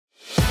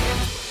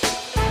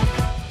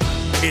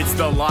It's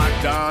the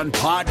Locked On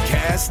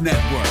Podcast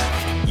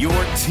Network, your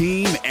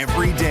team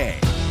every day.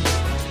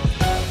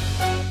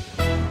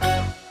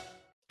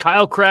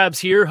 Kyle Krabs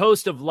here,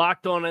 host of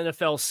Locked On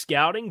NFL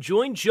Scouting.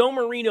 Join Joe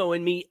Marino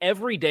and me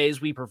every day as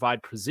we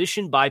provide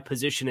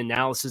position-by-position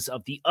analysis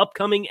of the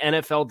upcoming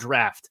NFL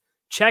Draft.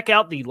 Check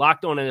out the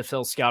Locked On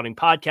NFL Scouting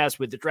podcast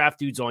with the Draft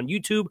Dudes on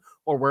YouTube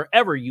or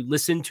wherever you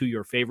listen to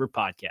your favorite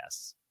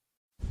podcasts.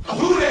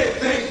 Who they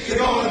think they're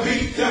gonna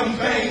beat them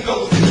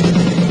Bengals?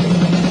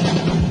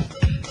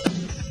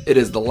 It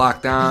is the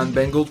Locked On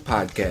Bengals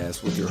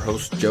podcast with your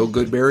hosts Joe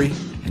Goodberry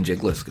and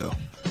Jake Lisco.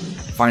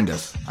 Find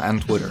us on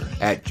Twitter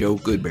at Joe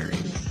Goodberry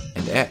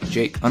and at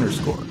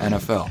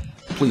Jake_NFL.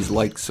 Please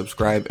like,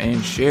 subscribe,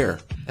 and share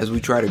as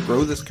we try to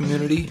grow this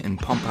community and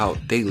pump out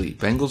daily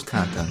Bengals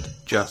content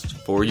just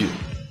for you. Who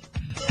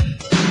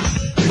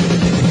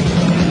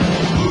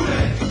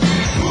they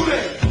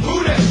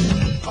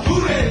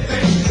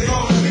think they're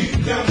gonna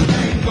beat them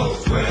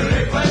Bengals? Where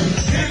they play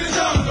in the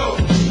jungle.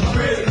 I'm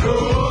ready to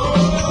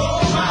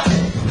roll my.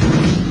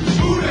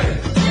 Who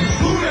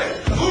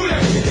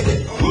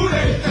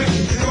they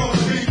think they're gonna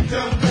beat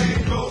them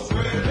Bengals?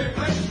 Where they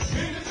play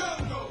in the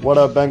jungle. What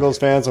up, Bengals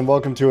fans, and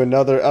welcome to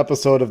another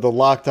episode of the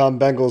Locked On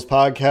Bengals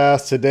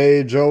podcast.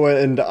 Today, Joe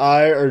and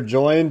I are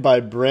joined by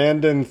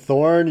Brandon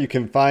Thorn. You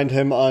can find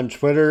him on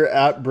Twitter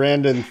at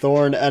Brandon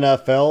Thorn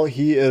NFL.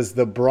 He is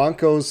the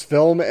Broncos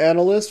film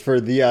analyst for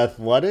The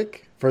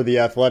Athletic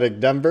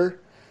Denver.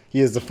 He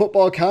is the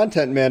football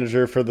content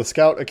manager for the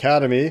Scout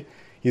Academy.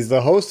 He's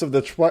the host of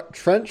the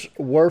Trench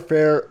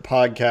Warfare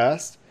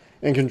podcast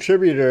and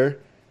contributor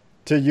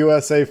to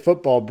USA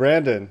Football.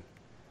 Brandon,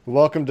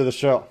 welcome to the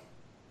show.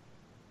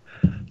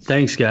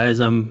 Thanks, guys.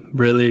 I'm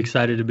really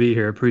excited to be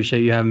here.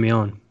 Appreciate you having me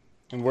on.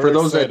 And For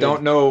those that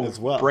don't know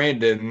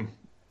Brandon,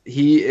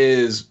 he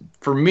is,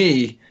 for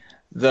me,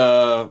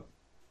 the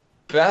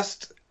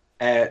best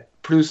at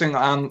producing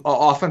on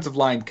offensive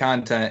line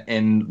content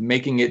and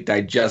making it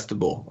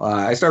digestible.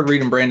 I started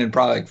reading Brandon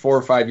probably like 4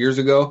 or 5 years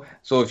ago.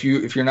 So if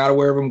you're not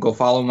aware of him, go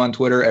follow him on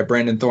Twitter at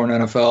Brandon Thorn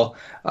NFL.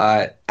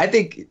 I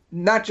think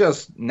not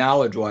just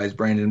knowledge-wise,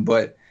 Brandon,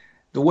 but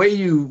the way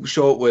you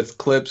show it with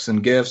clips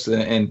and GIFs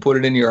and put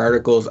it in your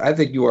articles, I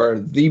think you are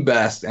the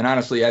best. And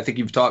honestly, I think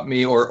you've taught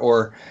me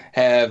or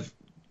have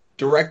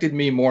directed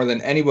me more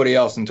than anybody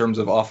else in terms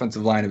of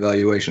offensive line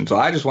evaluation. So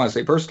I just want to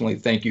say personally,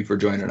 thank you for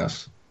joining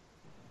us.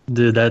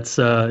 Dude, that's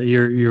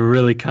you're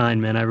really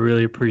kind, man. I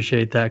really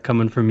appreciate that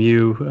coming from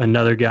you.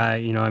 Another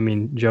guy,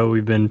 Joe,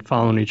 we've been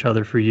following each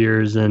other for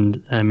years,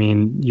 and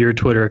your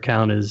Twitter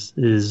account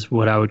is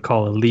what I would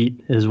call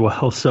elite as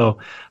well. So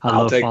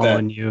I'll love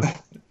following you.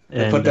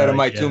 And put that on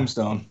my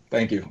tombstone.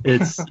 Thank you.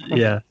 It's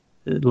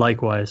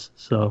likewise.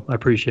 So I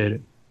appreciate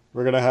it.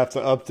 We're going to have to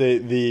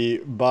update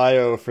the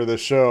bio for the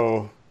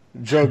show.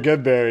 Joe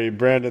Goodberry,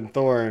 Brandon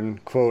Thorn,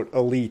 quote,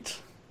 elite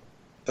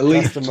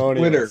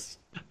Twitter.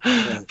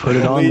 Put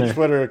it on there. Elite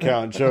Twitter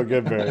account, Joe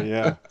Goodberry,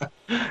 yeah.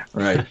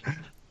 Right.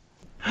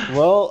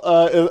 Well,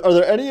 are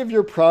there any of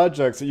your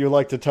projects that you'd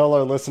like to tell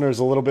our listeners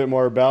a little bit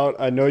more about?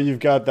 I know you've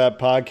got that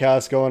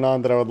podcast going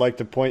on that I would like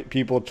to point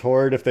people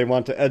toward if they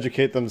want to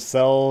educate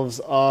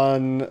themselves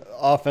on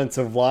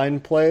offensive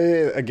line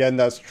play. Again,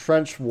 that's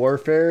Trench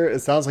Warfare. It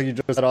sounds like you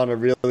just had on a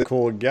really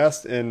cool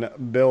guest in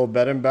Bill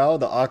Bedenbaugh,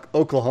 the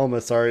Oklahoma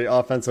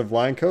offensive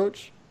line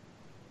coach.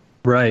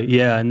 Right,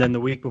 yeah. And then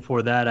the week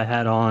before that, I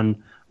had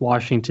on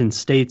Washington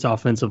State's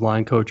offensive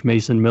line coach,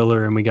 Mason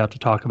Miller, and we got to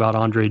talk about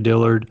Andre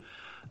Dillard.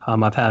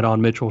 I've had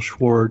on Mitchell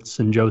Schwartz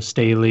and Joe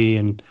Staley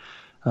and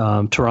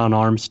Teron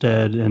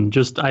Armstead, and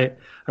just I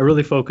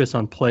really focus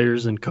on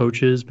players and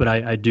coaches, but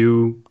I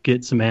do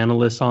get some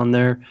analysts on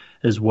there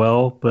as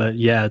well. But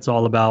yeah, it's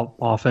all about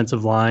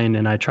offensive line,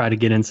 and I try to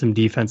get in some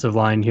defensive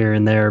line here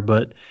and there,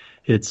 but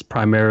it's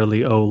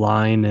primarily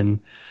O-line.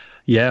 And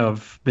yeah,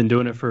 I've been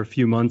doing it for a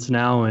few months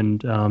now,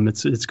 and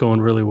it's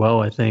going really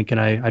well, I think. And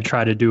I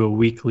try to do a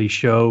weekly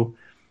show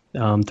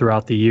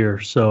throughout the year.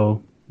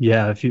 So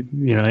yeah, if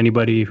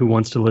anybody who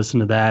wants to listen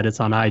to that,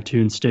 it's on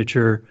iTunes,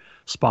 Stitcher,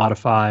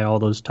 Spotify, all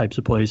those types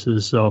of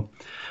places. So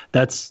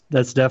that's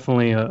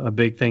definitely a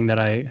big thing that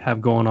I have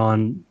going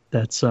on.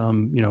 That's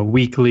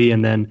weekly,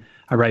 and then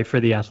I write for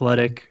The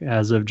Athletic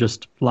as of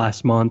just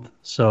last month.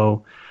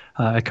 So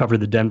I cover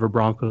the Denver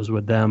Broncos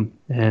with them,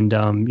 and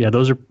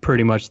those are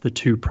pretty much the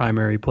two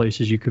primary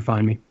places you could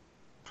find me.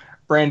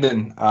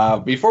 Brandon,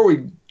 before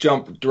we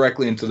jump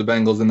directly into the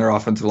Bengals and their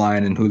offensive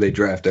line and who they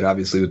drafted,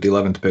 obviously with the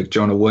 11th pick,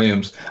 Jonah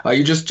Williams,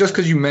 you just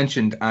because you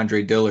mentioned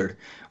Andre Dillard,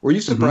 were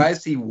you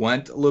surprised he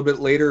went a little bit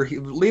later?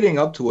 Leading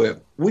up to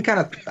it,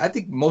 I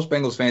think most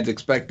Bengals fans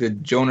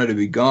expected Jonah to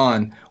be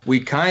gone. We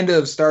kind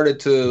of started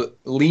to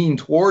lean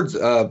towards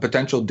a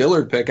potential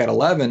Dillard pick at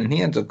 11, and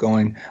he ends up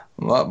going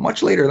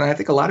much later than I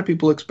think a lot of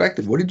people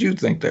expected. What did you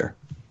think there?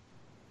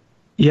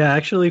 Yeah,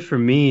 actually, for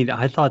me,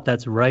 I thought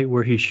that's right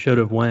where he should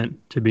have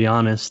went, to be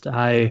honest.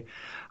 I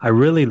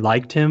really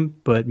liked him,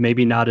 but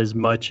maybe not as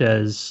much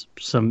as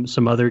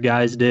some other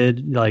guys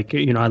did. Like,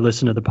 I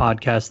listened to the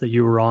podcast that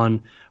you were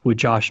on with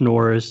Josh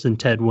Norris and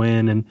Ted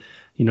Wynn and,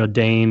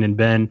 Dane and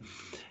Ben.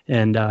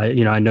 And,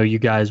 I know you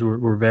guys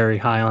were very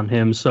high on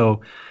him.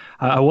 So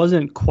I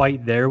wasn't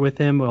quite there with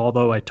him,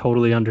 although I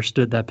totally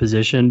understood that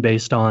position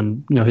based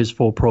on, his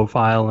full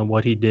profile and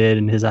what he did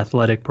and his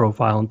athletic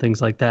profile and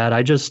things like that.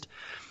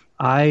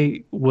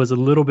 I was a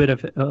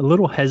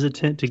little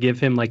hesitant to give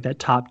him like that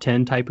top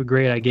 10 type of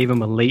grade. I gave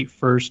him a late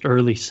first,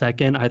 early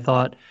second. I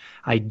thought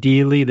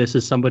ideally this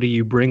is somebody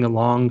you bring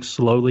along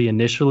slowly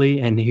initially,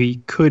 and he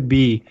could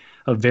be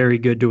a very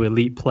good to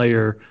elite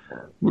player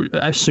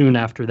soon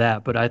after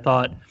that. But I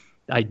thought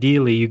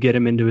ideally you get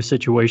him into a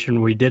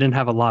situation where he didn't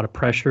have a lot of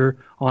pressure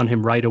on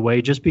him right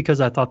away, just because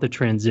I thought the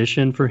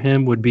transition for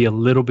him would be a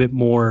little bit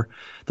more,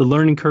 the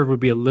learning curve would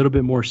be a little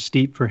bit more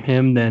steep for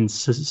him than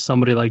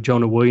somebody like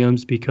Jonah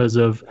Williams, because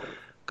of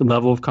the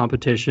level of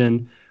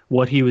competition,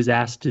 what he was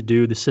asked to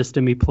do, the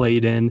system he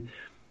played in,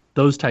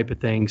 those type of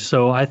things.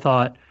 So I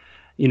thought,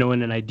 in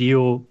an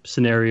ideal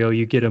scenario,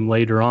 you get him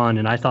later on,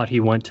 and I thought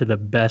he went to the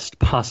best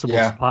possible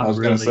spot. I was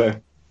going to say.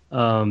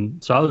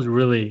 So I was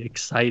really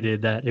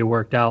excited that it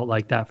worked out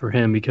like that for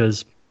him,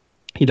 because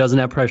he doesn't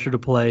have pressure to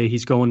play.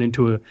 He's going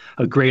into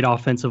a great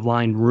offensive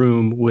line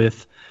room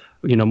with,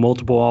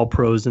 multiple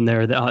All-Pros in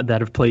there that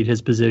have played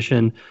his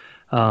position,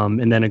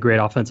 and then a great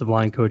offensive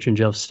line coach in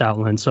Jeff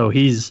Stoutland. So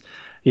he's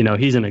in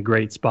a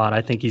great spot.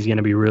 I think he's going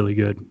to be really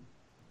good.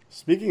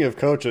 Speaking of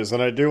coaches,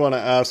 and I do want to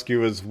ask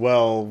you as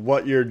well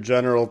what your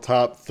general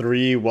top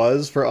 3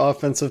 was for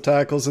offensive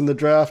tackles in the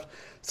draft.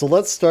 So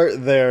let's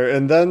start there.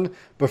 And then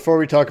before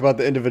we talk about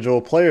the individual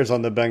players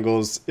on the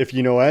Bengals, if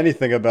you know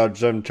anything about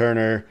Jim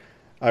Turner,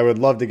 I would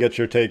love to get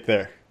your take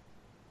there.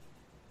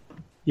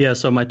 Yeah,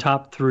 so my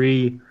top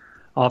 3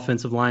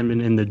 offensive linemen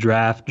in the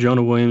draft,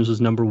 Jonah Williams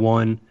was number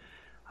 1.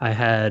 I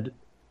had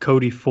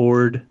Cody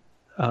Ford.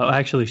 I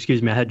had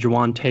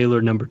Jawan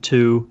Taylor number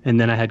 2, and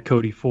then I had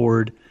Cody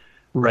Ford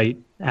right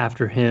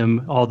after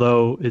him,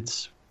 although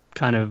it's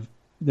kind of,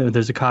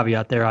 there's a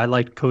caveat there. I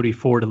liked Cody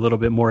Ford a little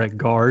bit more at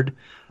guard,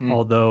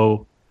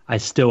 although I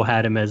still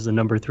had him as the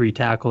number 3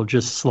 tackle,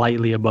 just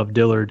slightly above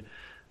Dillard.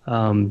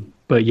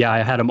 But yeah,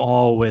 I had them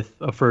all with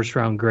a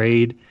first-round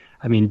grade.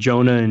 I mean,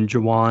 Jonah and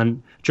Jawan.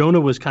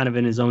 Jonah was kind of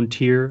in his own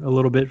tier a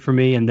little bit for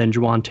me, and then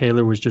Jawan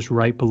Taylor was just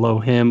right below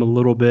him a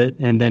little bit,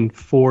 and then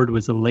Ford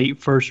was a late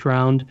first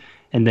round,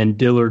 and then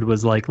Dillard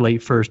was like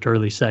late first,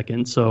 early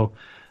second. So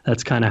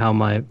that's kind of how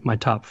my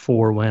top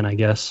 4 went, I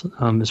guess,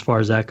 as far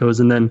as that goes.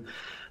 And then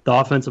the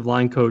offensive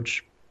line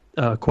coach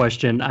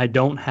question, I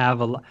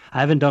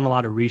haven't done a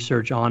lot of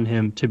research on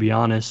him, to be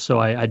honest, so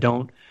I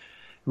don't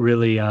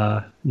really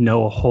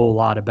know a whole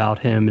lot about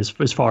him as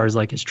far as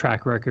like his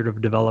track record of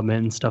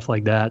development and stuff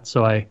like that.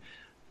 So I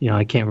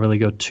can't really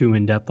go too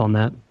in depth on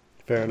that.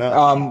 Fair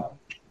enough.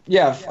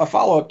 A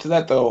follow-up to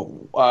that,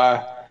 though.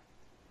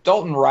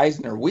 Dalton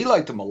Reisner, we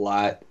liked him a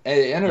lot.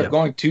 It ended up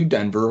going to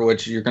Denver,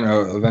 which you're going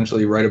to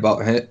eventually write about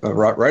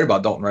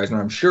Dalton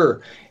Reisner, I'm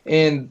sure.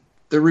 And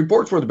the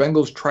reports where the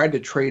Bengals tried to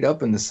trade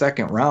up in the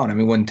second round. I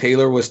mean, when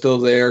Taylor was still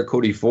there,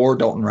 Cody Ford,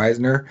 Dalton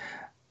Reisner.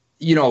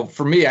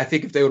 For me, I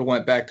think if they would have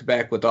went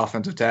back-to-back with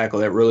offensive tackle,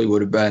 that really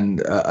would have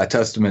been a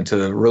testament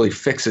to really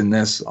fixing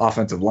this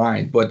offensive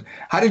line. But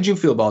how did you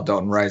feel about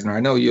Dalton Reisner? I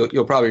know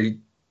you'll probably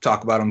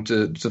talk about him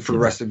for the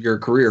rest of your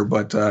career,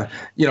 but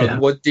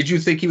what did you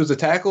think he was a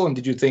tackle, and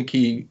did you think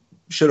he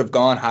should have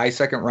gone high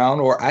second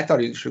round, or I thought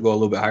he should go a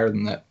little bit higher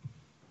than that?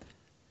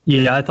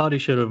 Yeah, I thought he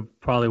should have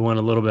probably went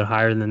a little bit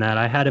higher than that.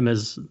 I had him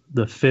as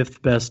the 5th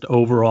best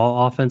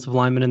overall offensive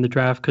lineman in the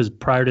draft, because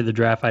prior to the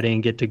draft, I didn't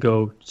get to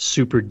go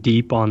super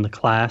deep on the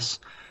class.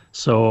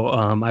 So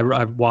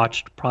I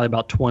watched probably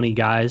about 20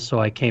 guys, so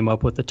I came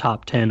up with the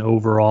top 10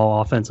 overall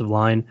offensive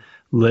line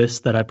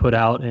list that I put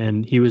out,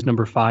 and he was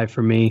number 5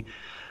 for me,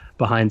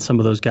 behind some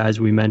of those guys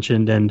we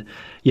mentioned. And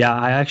yeah,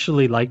 I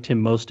actually liked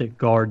him most at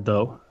guard,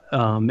 though.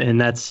 And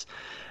that's,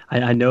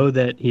 I know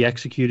that he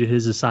executed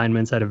his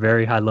assignments at a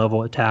very high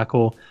level at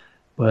tackle,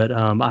 but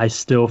I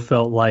still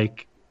felt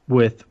like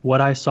with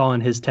what I saw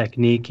in his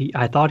technique,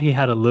 I thought he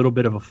had a little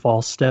bit of a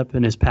false step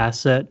in his pass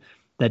set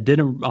that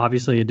didn't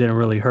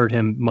really hurt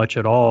him much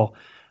at all.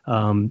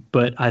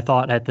 But I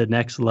thought at the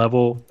next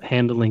level,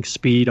 handling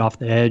speed off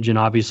the edge and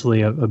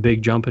obviously a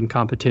big jump in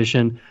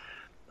competition,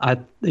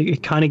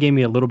 it kind of gave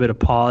me a little bit of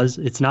pause.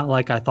 It's not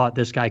like I thought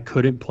this guy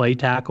couldn't play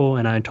tackle,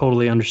 and I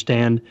totally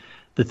understand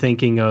the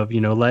thinking of,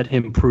 let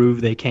him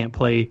prove they can't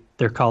play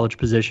their college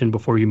position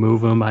before you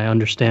move them. I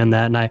understand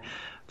that, and I,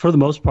 for the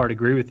most part,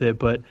 agree with it.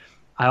 But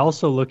I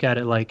also look at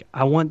it like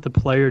I want the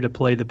player to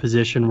play the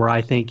position where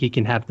I think he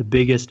can have the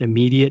biggest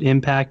immediate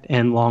impact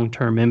and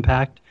long-term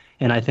impact.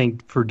 And I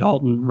think for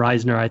Dalton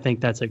Reisner, I think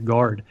that's at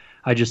guard.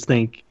 I just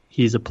think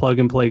he's a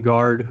plug-and-play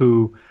guard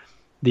who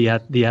the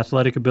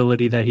athletic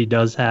ability that he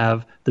does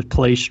have, the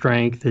play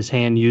strength, his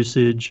hand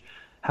usage,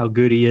 how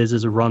good he is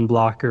as a run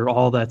blocker,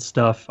 all that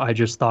stuff, I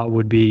just thought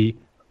would be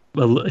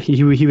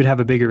he would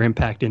have a bigger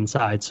impact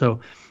inside. So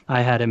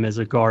I had him as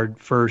a guard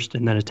first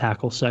and then a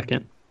tackle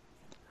second.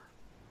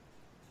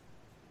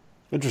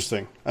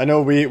 Interesting. I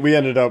know we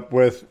ended up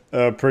with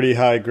a pretty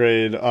high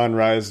grade on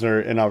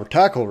Reisner in our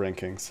tackle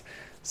rankings.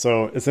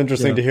 So it's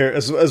interesting to hear,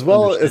 as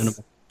well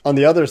on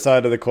the other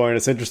side of the coin,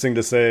 it's interesting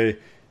to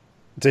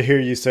hear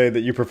you say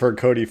that you prefer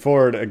Cody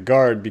Ford at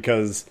guard,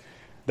 because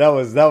that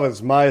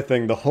was my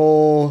thing. The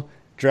whole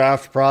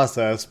draft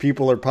process,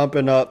 people are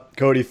pumping up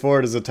Cody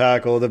Ford as a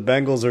tackle. The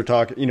Bengals are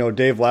talking,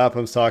 Dave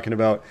Lapham's talking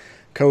about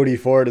Cody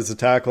Ford as a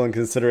tackle in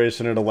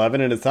consideration at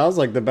 11. And it sounds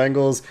like the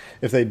Bengals,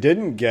 if they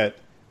didn't get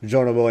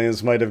Jonah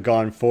Williams, might have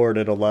gone Ford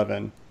at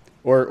 11.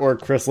 Or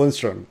Chris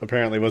Lindstrom,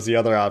 apparently, was the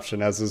other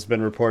option, as has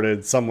been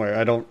reported somewhere.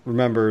 I don't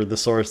remember the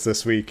source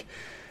this week.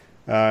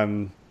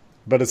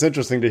 But it's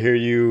interesting to hear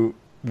you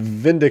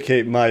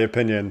vindicate my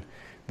opinion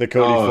that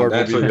Cody Ford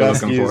would be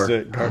best used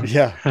at guard.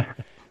 Yeah,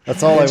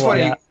 that's all I want.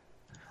 Funny.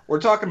 We're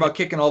talking about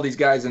kicking all these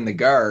guys in the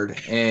guard,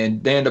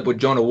 and they end up with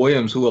Jonah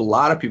Williams, who a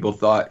lot of people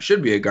thought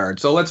should be a guard.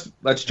 So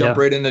let's jump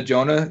right into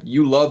Jonah.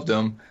 You loved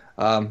him.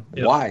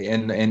 Why?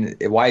 And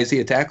why is he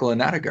a tackle and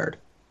not a guard?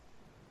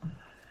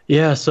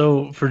 Yeah,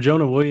 so for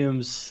Jonah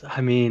Williams,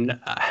 I mean,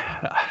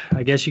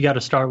 I guess you got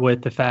to start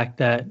with the fact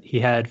that he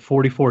had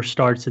 44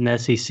 starts in the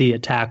SEC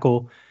at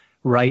tackle,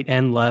 right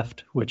and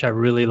left, which I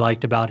really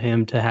liked about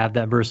him, to have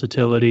that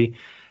versatility.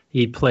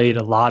 He played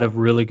a lot of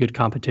really good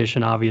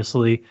competition,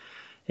 obviously.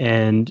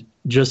 And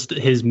just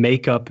his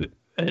makeup,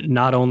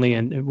 not only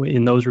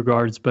in those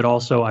regards, but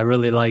also I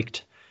really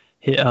liked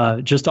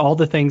just all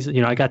the things,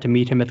 I got to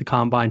meet him at the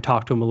Combine,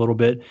 talk to him a little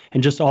bit,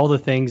 and just all the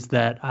things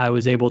that I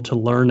was able to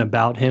learn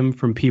about him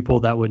from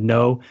people that would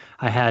know.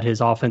 I had his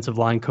offensive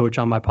line coach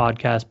on my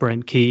podcast,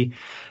 Brent Key.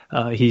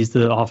 He's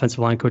the offensive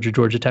line coach at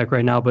Georgia Tech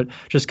right now, but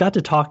just got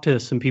to talk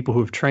to some people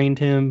who've trained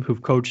him,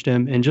 who've coached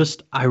him, and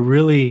just I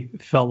really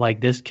felt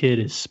like this kid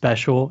is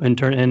special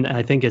and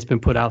I think it's been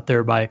put out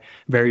there by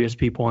various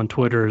people on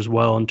Twitter as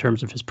well in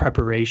terms of his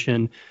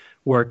preparation,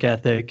 work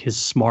ethic, his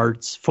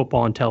smarts,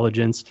 football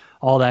intelligence,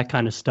 all that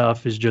kind of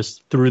stuff is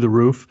just through the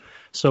roof.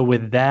 So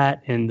with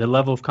that and the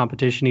level of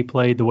competition he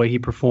played, the way he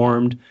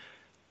performed,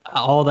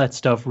 all that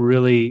stuff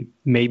really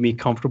made me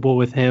comfortable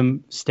with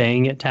him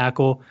staying at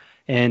tackle.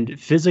 And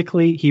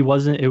physically, it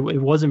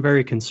wasn't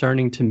very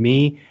concerning to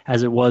me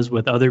as it was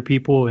with other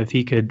people if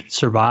he could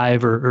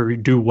survive or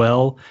do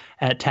well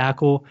at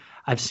tackle.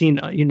 I've seen,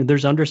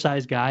 there's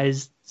undersized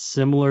guys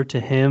similar to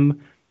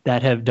him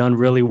that have done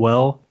really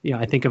well.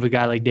 I think of a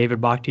guy like David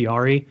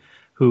Bakhtiari,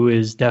 who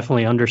is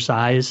definitely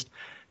undersized,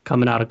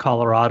 coming out of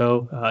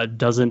Colorado,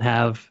 doesn't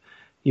have,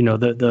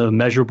 the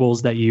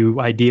measurables that you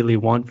ideally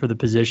want for the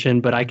position.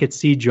 But I could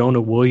see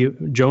Jonah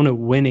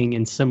winning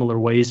in similar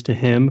ways to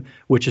him,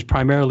 which is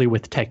primarily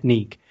with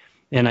technique.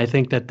 And I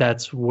think that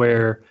that's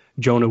where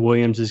Jonah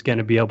Williams is going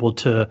to be able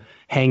to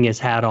hang his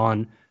hat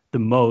on the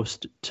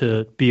most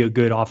to be a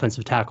good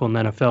offensive tackle in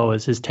the NFL.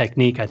 Is his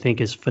technique, I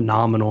think, is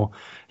phenomenal.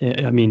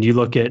 I mean, you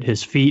look at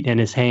his feet and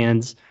his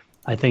hands,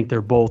 I think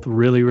they're both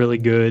really, really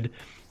good.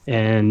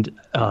 And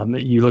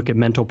you look at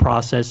mental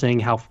processing,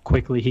 how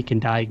quickly he can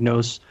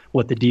diagnose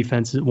what the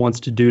defense wants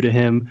to do to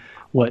him,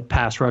 what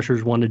pass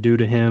rushers want to do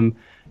to him,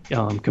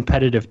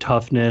 competitive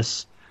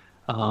toughness.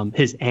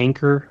 His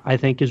anchor, I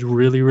think, is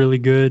really, really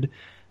good.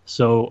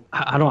 So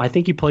I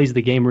think he plays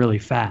the game really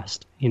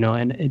fast,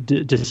 and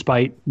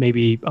despite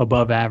maybe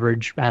above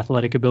average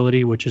athletic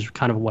ability, which is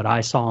kind of what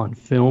I saw on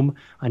film.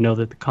 I know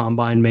that the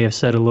Combine may have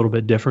said a little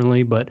bit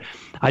differently, but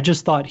I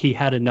just thought he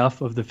had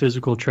enough of the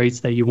physical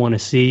traits that you want to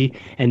see.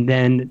 And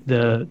then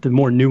the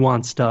more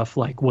nuanced stuff,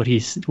 like what he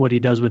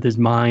does with his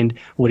mind,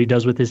 what he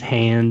does with his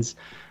hands,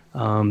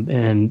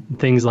 and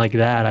things like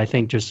that. I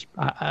think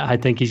I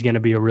think he's going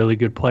to be a really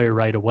good player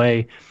right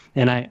away.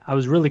 And I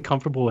was really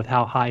comfortable with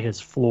how high his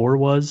floor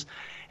was.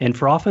 And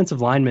for offensive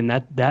linemen,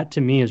 that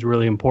to me is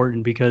really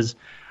important, because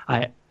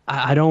I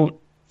don't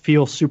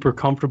feel super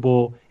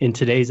comfortable in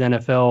today's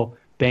NFL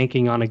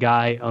banking on a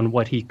guy on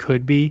what he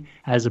could be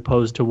as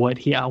opposed to what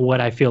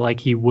I feel like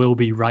he will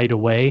be right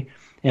away.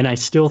 And I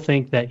still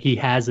think that he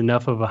has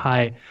enough of a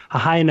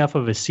high enough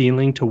of a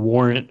ceiling to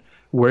warrant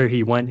where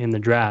he went in the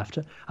draft.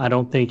 I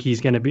don't think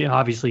he's going to be,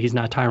 obviously he's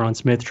not Tyron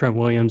Smith, Trent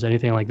Williams,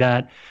 anything like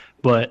that.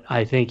 But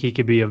I think he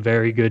could be a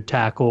very good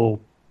tackle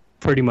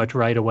pretty much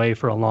right away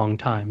for a long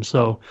time.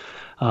 So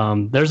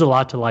there's a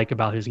lot to like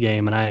about his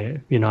game. And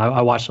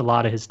I watched a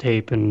lot of his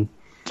tape, and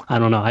I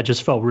don't know, I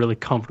just felt really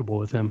comfortable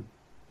with him.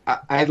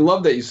 I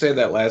love that you say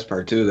that last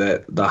part too,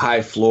 that the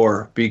high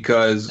floor,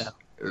 because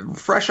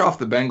fresh off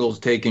the Bengals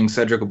taking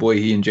Cedric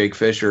Ogbuehi and Jake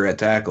Fisher at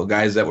tackle,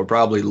 guys that were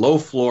probably low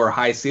floor,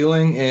 high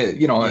ceiling,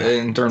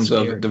 in terms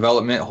of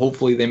development.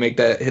 Hopefully they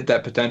hit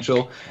that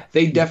potential.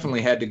 They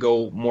definitely had to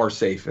go more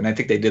safe, and I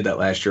think they did that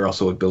last year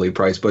also with Billy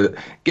Price. But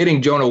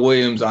getting Jonah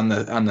Williams on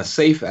the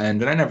safe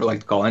end, and I never like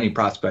to call any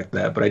prospect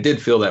that, but I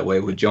did feel that way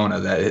with Jonah,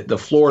 that the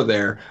floor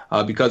there,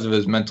 because of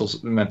his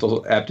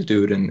mental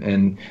aptitude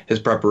and his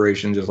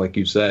preparation, just like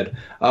you said.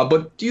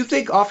 But do you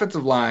think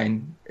offensive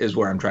line is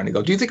where I'm trying to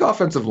go? Do you think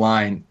offensive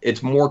line,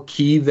 it's more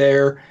key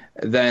there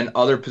than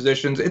other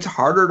positions. It's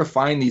harder to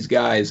find these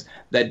guys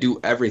that do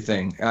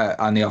everything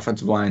on the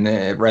offensive line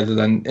rather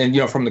than,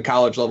 and from the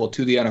college level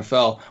to the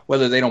NFL,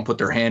 whether they don't put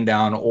their hand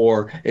down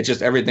or it's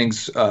just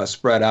everything's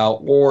spread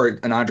out, or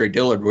an Andre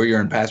Dillard where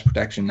you're in pass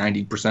protection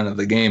 90% of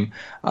the game.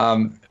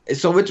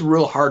 So it's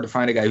real hard to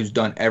find a guy who's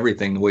done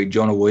everything the way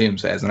Jonah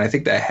Williams has, and I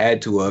think that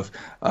had to have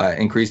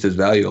increased his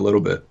value a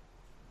little bit.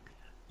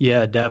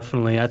 Yeah,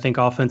 definitely. I think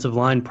offensive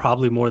line,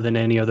 probably more than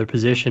any other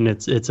position,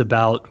 it's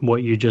about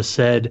what you just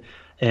said.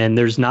 And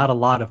there's not a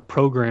lot of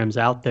programs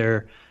out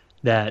there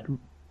that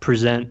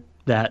present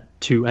that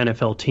to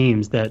NFL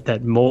teams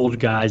that mold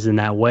guys in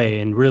that way.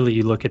 And really,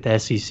 you look at the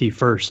SEC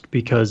first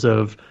because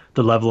of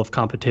the level of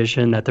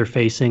competition that they're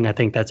facing. I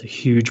think that's a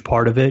huge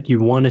part of it. You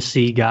want to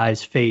see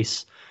guys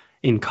face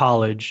in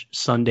college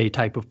Sunday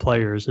type of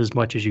players as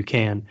much as you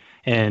can.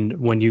 And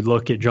when you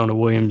look at Jonah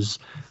Williams'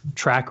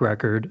 track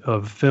record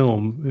of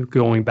film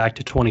going back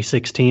to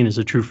 2016 as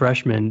a true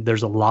freshman,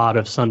 there's a lot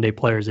of Sunday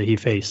players that he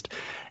faced.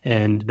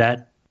 And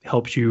that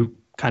helps you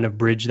kind of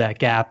bridge that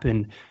gap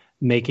and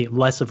make it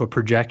less of a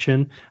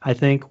projection, I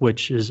think,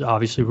 which is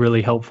obviously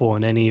really helpful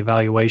in any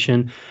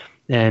evaluation.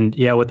 And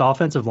yeah, with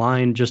offensive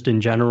line, just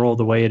in general,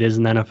 the way it is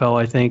in the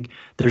NFL, I think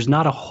there's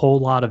not a whole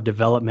lot of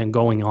development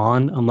going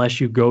on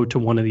unless you go to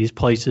one of these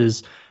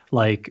places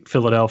like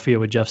Philadelphia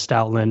with Jeff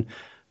Stoutland,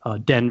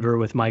 Denver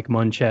with Mike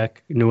Munchak,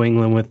 New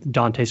England with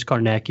Dante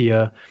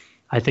Scarnecchia.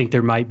 I think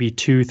there might be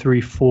 2,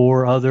 3,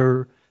 4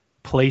 other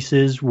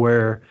places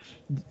where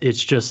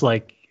it's just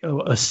like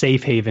a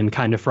safe haven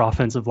kind of for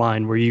offensive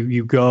line, where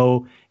you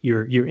go,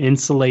 you're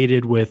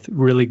insulated with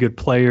really good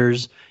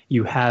players.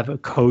 You have a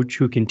coach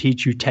who can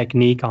teach you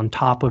technique on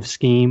top of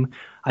scheme.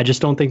 I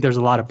just don't think there's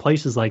a lot of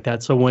places like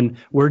that. So when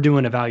we're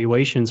doing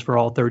evaluations for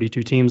all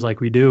 32 teams like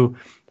we do,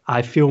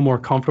 I feel more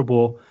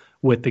comfortable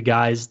with the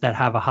guys that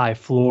have a high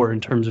floor in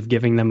terms of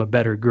giving them a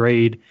better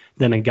grade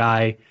than a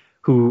guy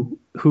who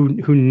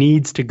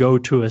needs to go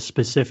to a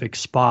specific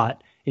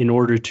spot in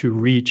order to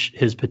reach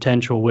his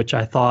potential, which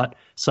I thought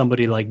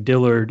somebody like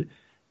Dillard,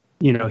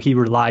 he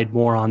relied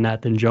more on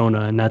that than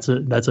Jonah. And that's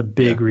a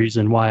big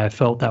reason why I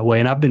felt that way.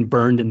 And I've been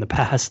burned in the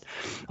past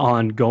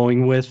on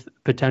going with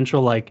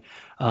potential, like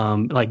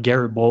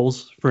Garrett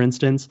Bowles, for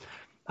instance.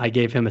 I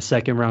gave him a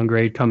second round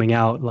grade coming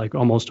out, like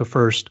almost a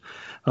first.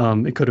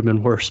 It could have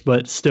been worse,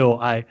 but still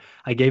I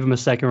gave him a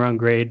second round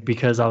grade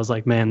because I was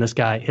like, man, this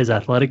guy, his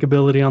athletic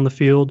ability on the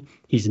field,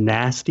 he's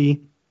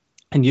nasty.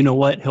 And you know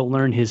what? He'll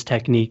learn his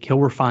technique.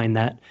 He'll refine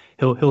that.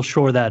 He'll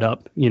shore that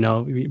up.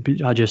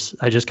 I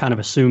just kind of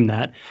assumed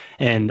that.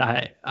 And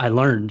I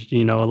learned,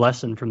 a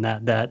lesson from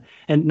that,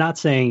 and not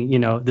saying,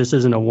 this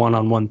isn't a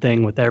one-on-one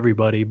thing with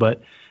everybody,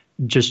 but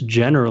just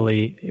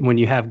generally when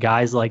you have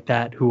guys like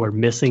that who are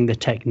missing the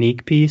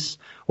technique piece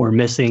or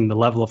missing the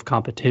level of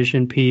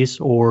competition piece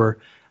or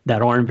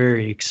that aren't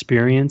very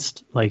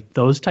experienced, like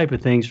those type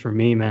of things for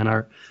me,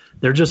 man,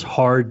 they're just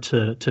hard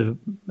to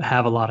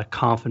have a lot of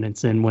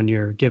confidence in when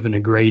you're giving a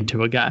grade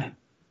to a guy.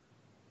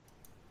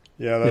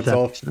 Yeah, that's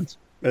all.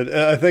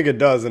 I think it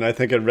does, and I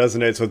think it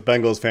resonates with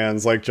Bengals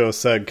fans, like Joe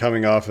said,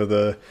 coming off of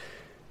the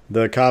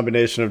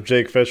combination of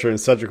Jake Fisher and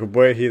Cedric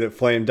Ogbuehi that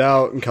flamed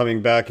out and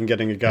coming back and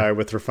getting a guy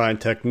with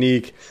refined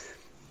technique.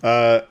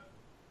 I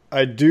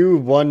do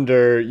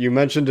wonder, you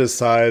mentioned his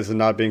size and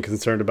not being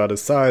concerned about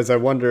his size. I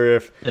wonder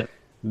if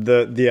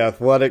the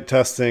athletic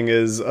testing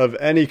is of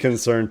any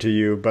concern to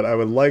you, but I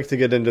would like to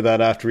get into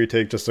that after we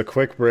take just a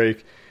quick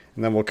break,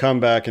 and then we'll come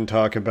back and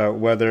talk about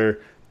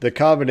whether the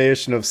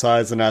combination of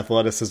size and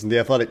athleticism, the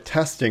athletic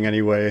testing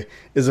anyway,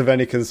 is of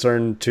any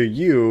concern to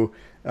you,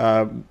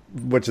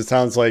 which it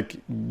sounds like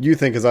you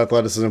think his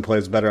athleticism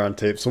plays better on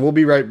tape. So we'll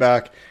be right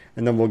back,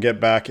 and then we'll get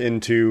back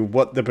into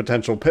what the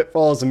potential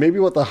pitfalls and maybe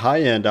what the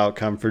high-end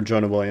outcome for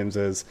Jonah Williams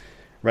is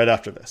right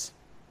after this.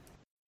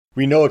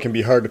 We know it can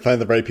be hard to find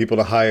the right people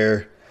to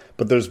hire,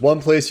 but there's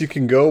one place you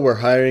can go where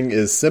hiring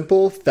is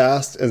simple,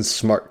 fast, and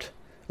smart.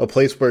 A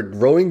place where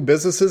growing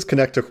businesses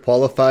connect to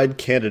qualified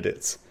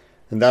candidates.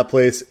 And that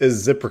place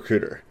is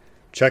ZipRecruiter.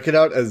 Check it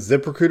out at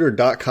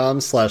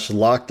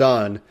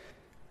ZipRecruiter.com/lockedon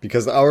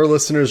because our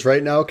listeners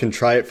right now can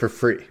try it for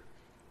free.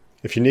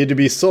 If you need to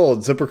be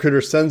sold,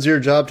 ZipRecruiter sends your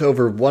job to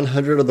over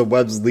 100 of the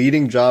web's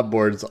leading job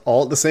boards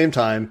all at the same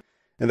time,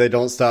 and they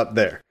don't stop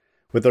there.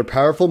 With their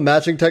powerful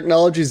matching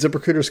technology,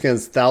 ZipRecruiter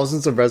scans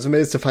thousands of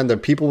resumes to find the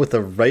people with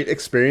the right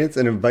experience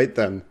and invite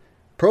them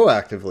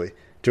proactively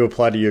to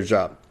apply to your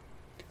job.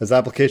 As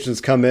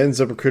applications come in,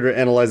 ZipRecruiter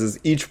analyzes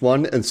each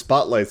one and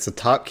spotlights the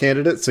top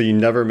candidates so you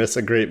never miss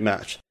a great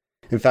match.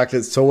 In fact,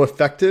 it's so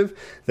effective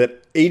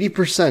that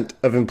 80%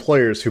 of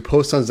employers who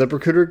post on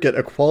ZipRecruiter get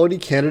a quality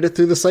candidate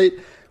through the site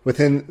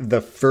within the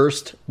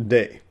first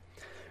day.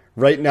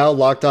 Right now,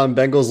 Locked On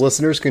Bengals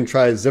listeners can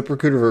try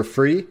ZipRecruiter for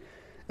free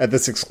at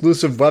this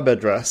exclusive web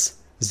address,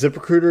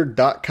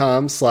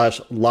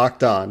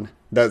 ZipRecruiter.com/lockedon.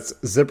 That's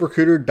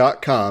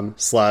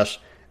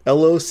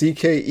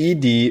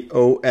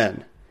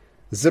ZipRecruiter.com/LOCKEDON.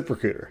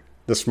 ZipRecruiter,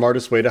 the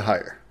smartest way to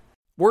hire.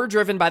 We're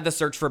driven by the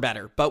search for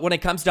better, but when it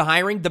comes to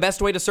hiring, the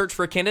best way to search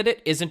for a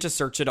candidate isn't to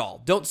search at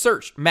all. Don't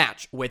search,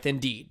 match with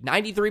Indeed.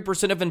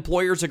 93% of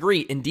employers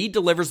agree Indeed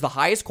delivers the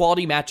highest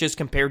quality matches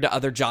compared to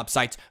other job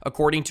sites,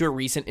 according to a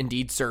recent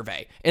Indeed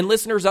survey. And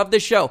listeners of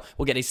this show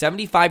will get a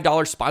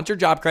 $75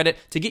 sponsored job credit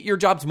to get your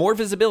jobs more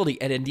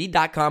visibility at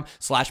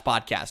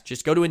Indeed.com/podcast.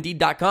 Just go to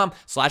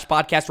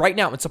Indeed.com/podcast right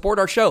now and support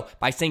our show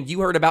by saying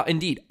you heard about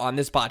Indeed on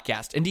this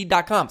podcast.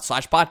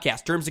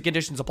 Indeed.com/podcast. Terms and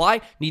conditions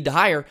apply. Need to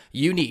hire?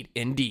 You need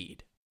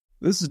Indeed.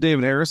 This is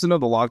David Harrison of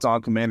the Locked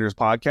On Commanders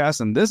podcast,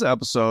 and this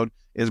episode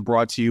is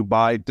brought to you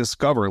by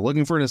Discover.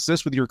 Looking for an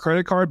assist with your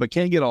credit card but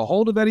can't get a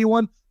hold of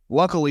anyone?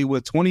 Luckily,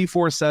 with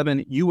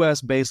 24/7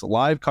 U.S.-based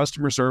live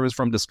customer service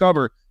from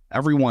Discover,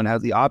 everyone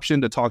has the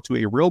option to talk to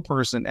a real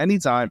person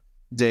anytime,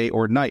 day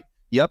or night.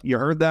 Yep, you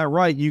heard that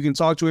right. You can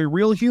talk to a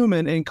real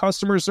human in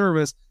customer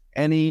service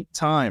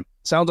anytime.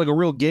 Sounds like a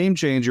real game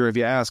changer if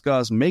you ask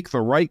us. Make the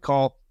right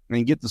call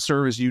and get the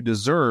service you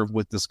deserve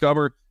with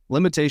Discover.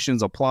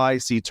 Limitations apply.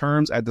 See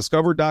terms at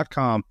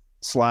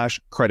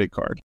discover.com/credit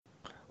card.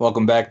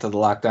 Welcome back to the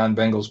Locked On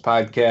Bengals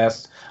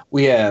podcast.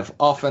 We have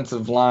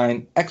offensive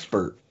line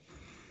expert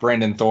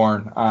Brandon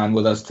Thorn on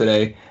with us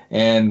today.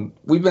 And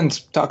we've been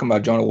talking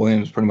about Jonah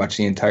Williams pretty much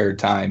the entire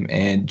time.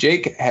 And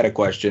Jake had a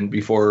question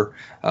before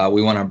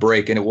we went on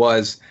break, and it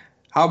was,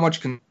 how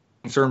much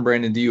concern,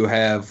 Brandon, do you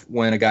have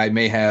when a guy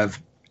may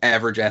have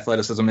average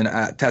athleticism in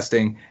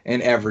testing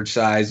and average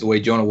size the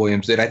way Jonah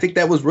Williams did? I think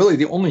that was really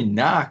the only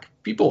knock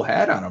people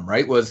had on him,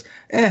 right? Was,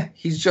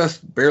 he's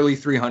just barely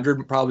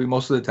 300 probably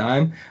most of the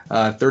time,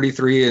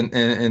 33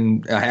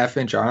 and a half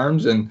inch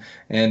arms, and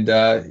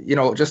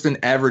just an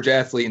average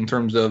athlete in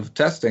terms of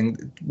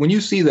testing. When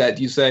you see that,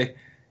 do you say,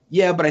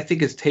 yeah, but I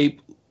think his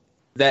tape,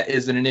 that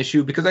isn't an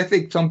issue? Because I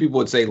think some people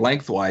would say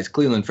lengthwise,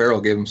 Cleveland Farrell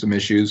gave him some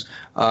issues.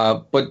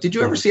 But did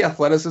you ever see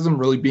athleticism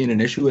really being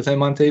an issue with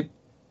him on tape?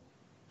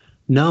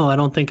 No, I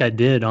don't think I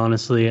did,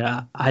 honestly.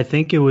 I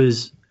think it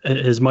was,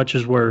 as much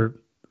as we're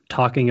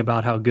talking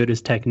about how good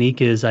his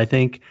technique is, I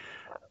think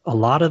a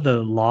lot of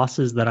the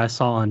losses that I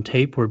saw on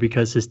tape were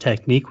because his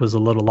technique was a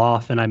little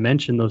off. And I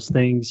mentioned those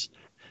things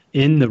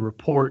in the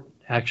report,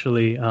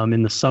 actually,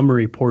 in the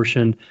summary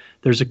portion.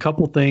 There's a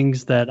couple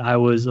things that I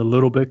was a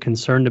little bit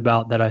concerned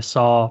about that I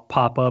saw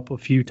pop up a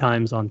few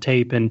times on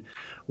tape. And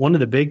one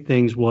of the big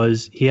things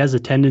was he has a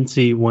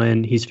tendency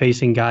when he's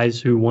facing guys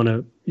who want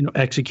to,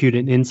 execute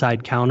an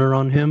inside counter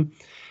on him.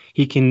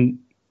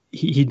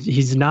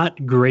 He's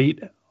not great,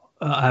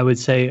 I would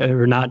say,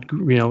 or not,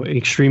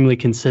 extremely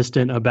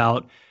consistent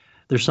about,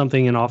 there's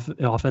something in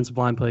offensive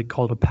line play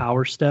called a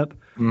power step.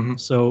 Mm-hmm.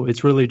 So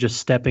it's really just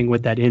stepping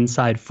with that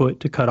inside foot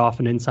to cut off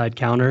an inside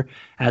counter,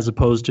 as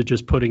opposed to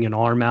just putting an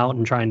arm out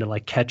and trying to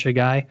catch a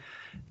guy.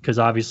 Because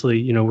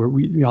obviously,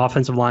 we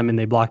offensive linemen,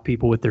 they block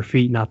people with their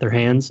feet, not their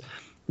hands.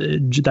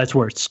 That's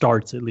where it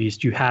starts, at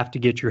least. You have to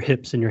get your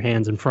hips and your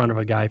hands in front of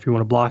a guy if you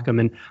want to block him.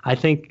 And I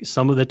think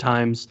some of the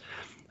times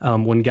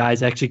when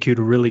guys execute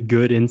a really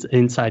good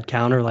inside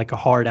counter, like a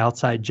hard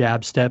outside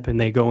jab step, and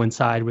they go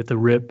inside with a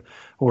rip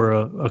or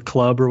a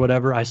club or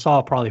whatever, I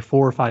saw probably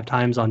 4 or 5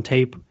 times on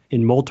tape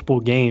in multiple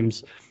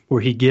games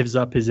where he gives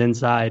up his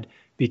inside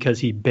because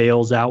he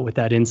bails out with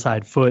that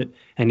inside foot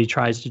and he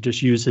tries to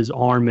just use his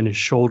arm and his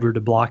shoulder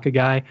to block a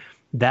guy.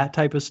 That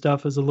type of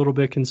stuff is a little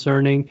bit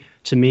concerning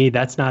to me.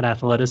 That's not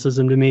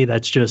athleticism to me.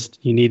 That's just,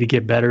 you need to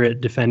get better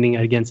at defending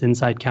against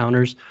inside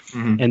counters.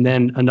 Mm-hmm. And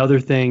then another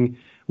thing,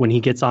 when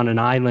he gets on an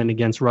island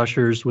against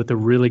rushers with a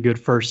really good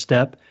first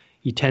step,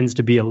 he tends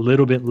to be a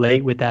little bit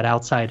late with that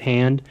outside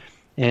hand.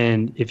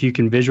 And if you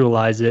can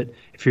visualize it,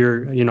 if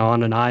you're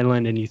on an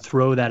island and you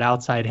throw that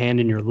outside hand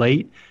and you're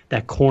late,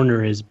 that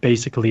corner is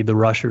basically the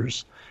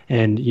rushers.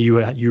 And you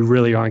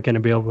really aren't going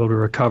to be able to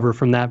recover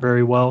from that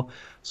very well.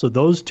 So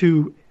those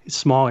two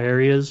small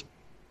areas,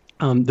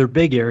 they're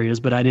big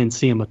areas, but I didn't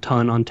see him a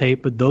ton on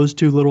tape. But those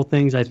two little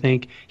things, I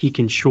think he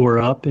can shore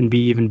up and be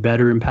even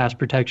better in pass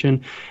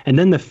protection. And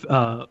then the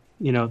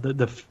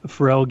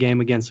Farrell game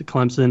against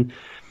Clemson,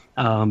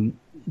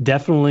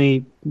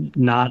 definitely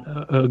not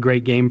a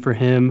great game for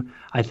him.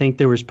 I think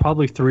there was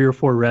probably 3 or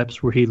 4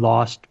 reps where he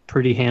lost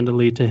pretty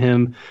handily to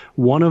him.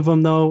 One of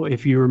them, though,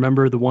 if you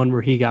remember, the one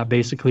where he got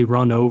basically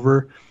run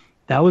over,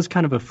 that was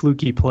kind of a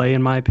fluky play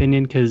in my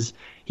opinion, because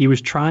he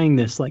was trying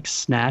this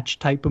snatch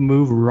type of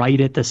move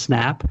right at the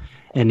snap,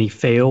 and he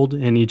failed,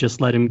 and he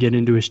just let him get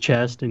into his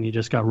chest, and he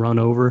just got run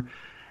over.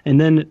 And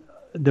then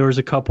there was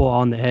a couple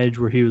on the edge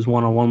where he was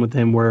one-on-one with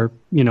him where,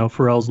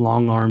 Farrell's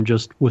long arm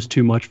just was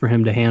too much for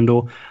him to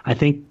handle. I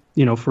think,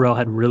 Farrell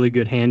had really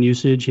good hand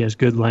usage. He has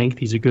good length.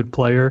 He's a good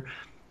player.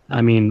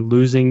 I mean,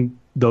 losing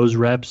those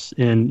reps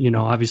in,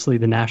 obviously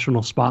the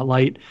national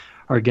spotlight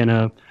are going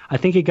to, I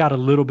think it got a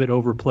little bit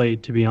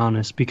overplayed, to be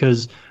honest,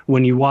 because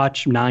when you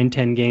watch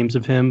 9-10 games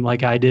of him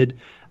like I did,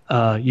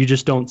 you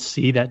just don't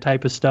see that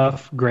type of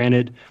stuff.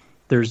 Granted,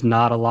 there's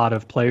not a lot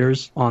of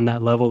players on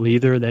that level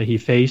either that he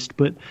faced,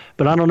 but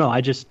I don't know.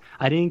 I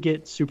didn't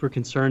get super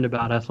concerned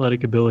about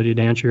athletic ability,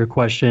 to answer your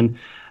question,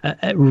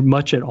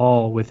 much at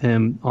all with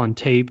him on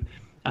tape.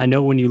 I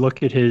know when you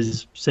look at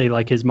his, say,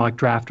 his mock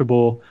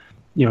draftable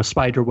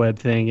spider web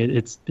thing.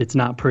 It's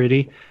not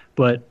pretty,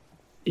 but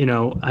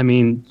I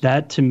mean,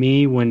 that to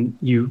me, when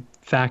you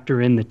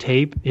factor in the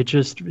tape, it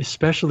just,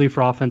 especially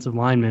for offensive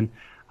linemen,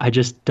 I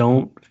just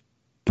don't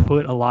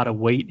put a lot of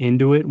weight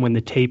into it when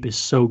the tape is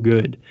so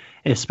good,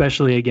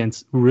 especially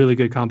against really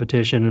good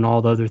competition and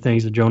all the other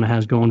things that Jonah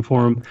has going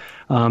for him.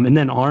 And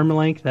then arm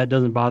length, that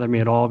doesn't bother me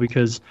at all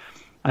because,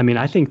 I mean,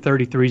 I think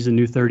 33 is the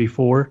new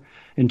 34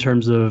 in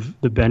terms of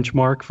the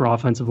benchmark for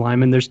offensive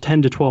linemen. There's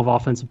 10 to 12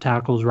 offensive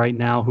tackles right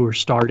now who are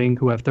starting,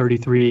 who have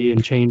 33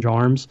 and change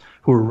arms,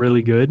 who are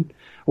really good,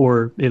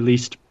 or at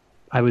least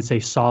I would say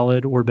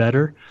solid or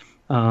better.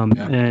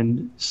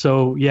 And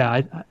so,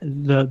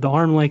 the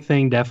arm length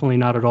thing, definitely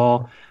not at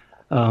all.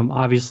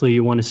 Obviously,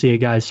 you want to see a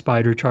guy's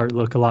spider chart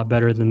look a lot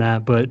better than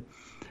that, but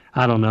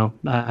I don't know.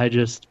 I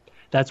just,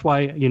 that's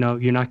why,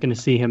 you're not going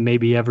to see him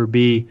maybe ever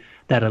be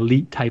that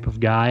elite type of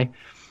guy.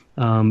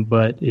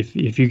 But if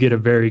you get a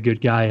very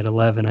good guy at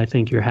 11, I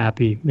think you're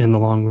happy in the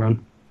long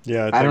run.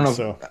 Yeah, I don't know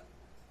so.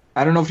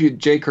 I don't know if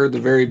Jake heard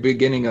the very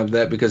beginning of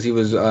that because he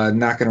was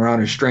knocking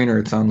around his strainer,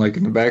 it sounded like,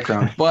 in the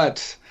background.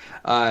 But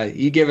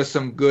he gave us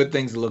some good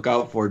things to look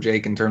out for,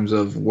 Jake, in terms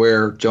of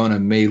where Jonah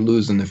may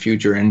lose in the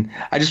future. And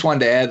I just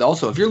wanted to add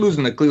also, if you're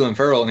losing to Cleveland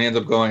Farrell and he ends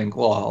up going,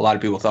 well, a lot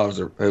of people thought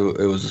it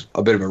was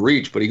a bit of a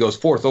reach, but he goes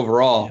 4th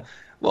overall. Yeah.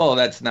 Well,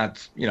 that's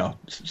not,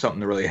 something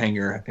to really hang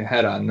your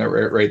head on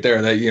right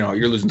there, that,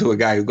 you're losing to a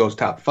guy who goes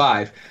top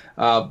 5.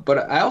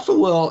 But I also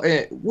will,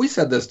 we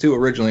said this too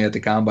originally at the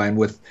Combine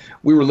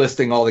we were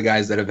listing all the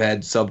guys that have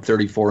had sub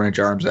 34-inch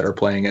arms that are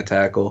playing at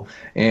tackle.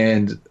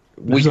 And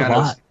we kind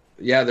of,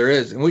 yeah, there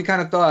is. And we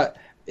kind of thought,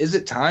 is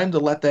it time to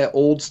let that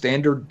old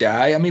standard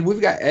die? I mean,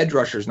 we've got edge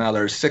rushers now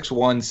that are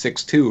 6'1",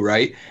 6'2",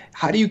 right?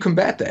 How do you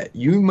combat that?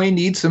 You may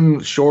need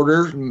some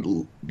shorter,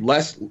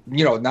 less,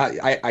 not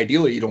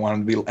ideally you don't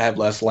want them to have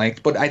less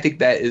length, but I think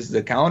that is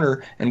the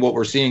counter, and what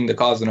we're seeing the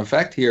cause and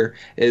effect here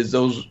is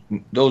those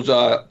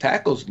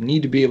tackles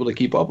need to be able to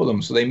keep up with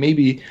them. So they may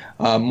be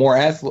more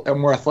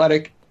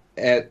athletic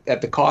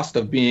at the cost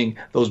of being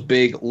those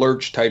big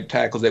lurch type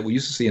tackles that we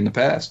used to see in the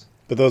past.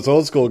 But those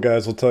old school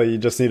guys will tell you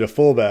just need a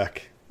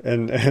fullback.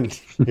 And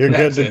you're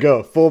good to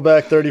go.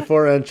 Fullback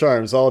 34-inch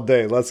arms all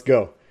day. Let's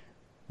go.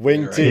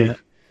 Wing T.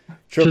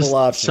 Triple just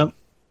option.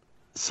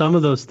 Some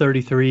of those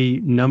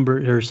 33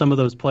 some of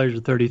those players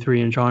with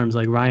 33-inch arms,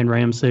 like Ryan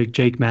Ramczyk,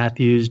 Jake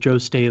Matthews, Joe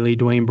Staley,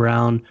 Dwayne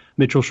Brown,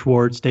 Mitchell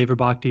Schwartz, David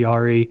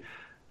Bakhtiari.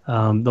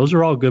 Those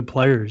are all good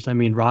players. I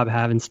mean, Rob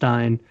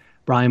Havenstein,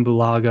 Brian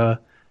Bulaga,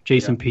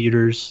 Jason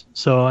Peters.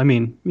 So, I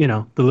mean,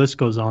 the list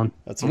goes on.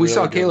 We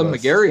saw Caleb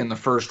McGarry in the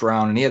first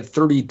round, and he had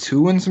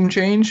 32 and some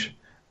change.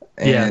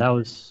 And, that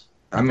was.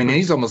 I mean,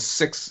 he's almost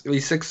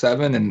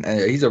 6'7", and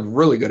he's a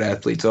really good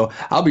athlete. So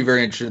I'll be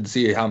very interested to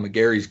see how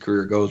McGarry's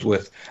career goes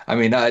with. I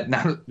mean,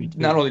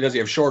 not only does he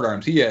have short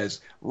arms, he has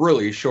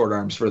really short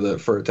arms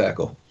for a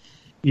tackle.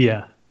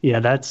 Yeah,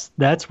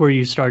 that's where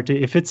you start to.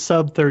 If it's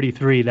sub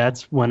 33,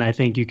 that's when I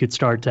think you could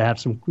start to have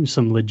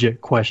some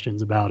legit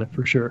questions about it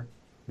for sure.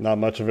 Not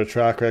much of a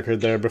track record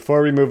there.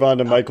 Before we move on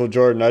to Michael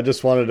Jordan, I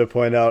just wanted to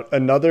point out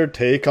another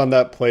take on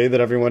that play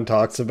that everyone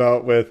talks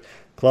about with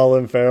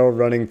Cleveland Farrell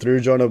running through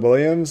Jonah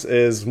Williams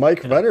is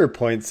Mike Renner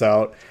points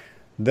out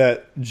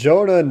that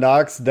Jonah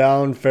knocks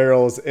down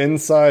Farrell's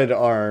inside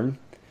arm,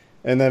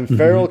 and then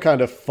Farrell kind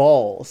of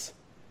falls.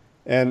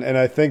 And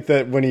I think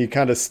that when he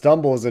kind of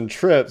stumbles and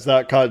trips,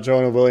 that caught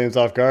Jonah Williams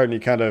off guard, and he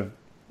kind of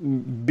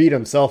beat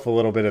himself a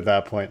little bit at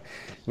that point,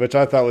 which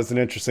I thought was an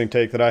interesting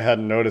take that I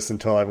hadn't noticed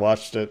until I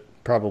watched it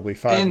probably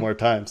 5 more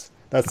times.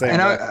 That's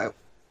I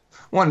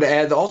wanted to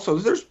add also,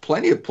 there's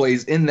plenty of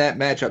plays in that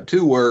matchup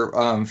too where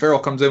Farrell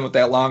comes in with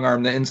that long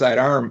arm, the inside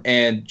arm,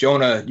 and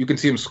Jonah, you can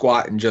see him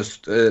squat and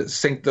just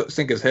sink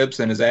his hips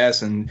and his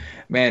ass, and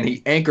man,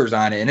 he anchors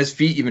on it, and his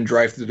feet even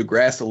drive through the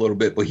grass a little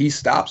bit, but he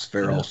stops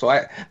Farrell. Yeah.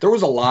 So there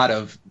was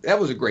that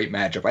was a great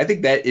matchup. I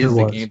think that is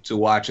the game to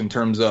watch in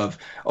terms of,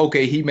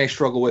 okay, he may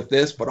struggle with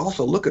this, but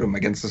also look at him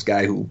against this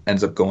guy who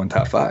ends up going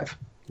top 5.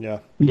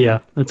 Yeah,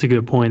 that's a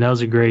good point. That was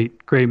a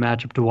great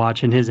matchup to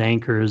watch, and his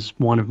anchor is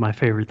one of my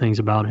favorite things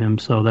about him.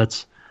 So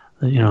that's,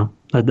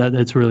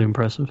 that's really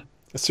impressive.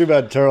 It's too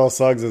bad Terrell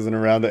Suggs isn't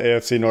around the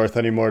AFC North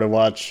anymore to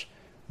watch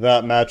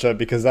that matchup,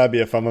 because that'd be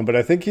a fun one. But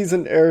I think he's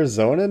in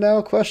Arizona now, ?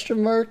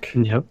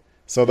 Yep.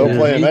 So they'll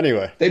play him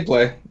anyway. They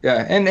play,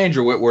 yeah. And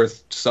Andrew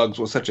Whitworth Suggs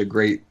was such a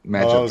great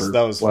matchup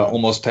that was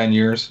almost 10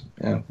 years.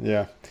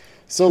 Yeah.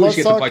 So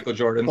let's talk Michael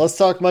Jordan. Let's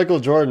talk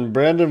Michael Jordan.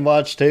 Brandon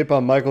watched tape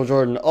on Michael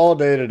Jordan all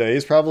day today.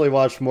 He's probably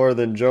watched more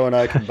than Joe and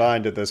I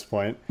combined at this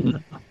point.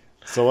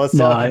 So let's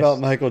talk about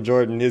Michael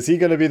Jordan. Is he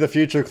going to be the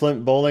future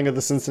Clint Bowling of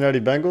the Cincinnati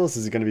Bengals?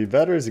 Is he going to be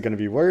better? Is he going to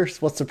be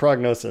worse? What's the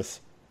prognosis?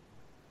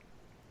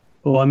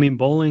 Well, I mean,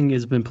 Bowling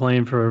has been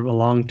playing for a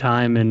long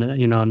time, and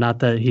not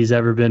that he's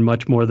ever been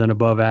much more than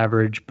above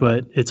average,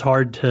 but it's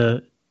hard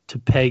to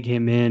peg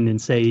him in and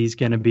say he's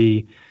going to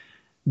be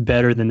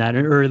better than that,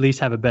 or at least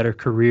have a better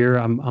career.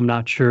 I'm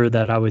not sure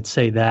that I would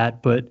say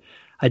that, but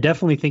I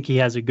definitely think he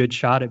has a good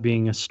shot at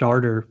being a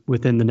starter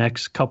within the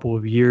next couple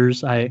of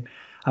years. I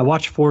I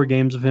watched 4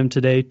 games of him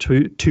today,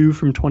 two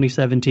from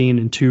 2017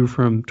 and 2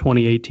 from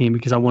 2018,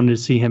 because I wanted to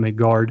see him at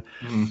guard.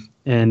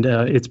 And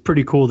it's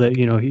pretty cool that,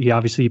 he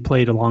obviously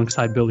played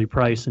alongside Billy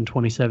Price in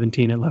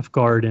 2017 at left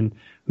guard, and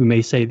we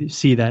may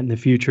see that in the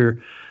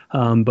future.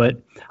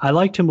 But I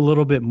liked him a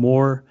little bit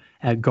more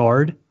at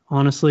guard,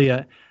 honestly.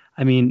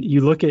 I mean,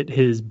 you look at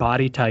his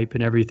body type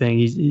and everything,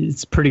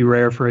 it's pretty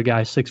rare for a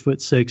guy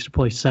 6'6" to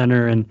play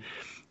center. And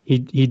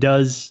he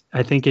does,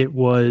 I think it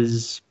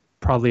was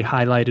probably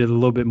highlighted a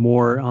little bit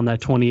more on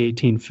that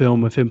 2018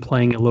 film of him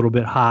playing a little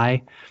bit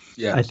high.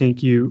 Yeah. I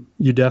think you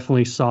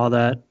definitely saw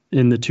that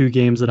in the 2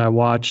 games that I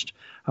watched.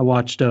 I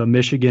watched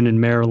Michigan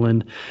and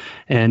Maryland,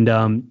 and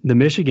the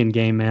Michigan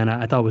game, man,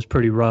 I thought was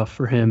pretty rough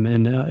for him.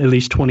 And at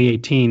least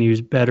 2018, he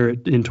was better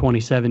in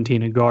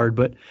 2017 at guard.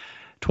 But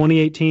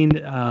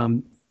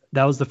 2018,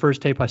 that was the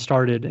first tape I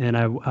started, and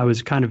I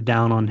was kind of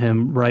down on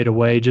him right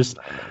away. Just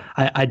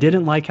I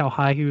didn't like how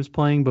high he was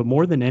playing, but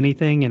more than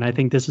anything, and I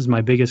think this is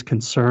my biggest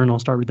concern, I'll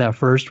start with that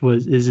first,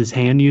 is his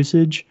hand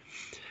usage.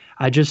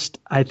 I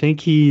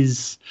think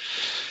he's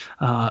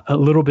a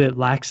little bit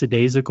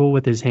lackadaisical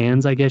with his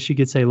hands, I guess you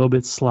could say, a little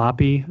bit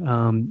sloppy.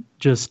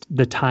 Just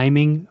the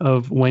timing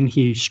of when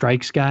he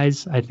strikes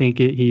guys, I think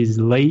he's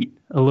late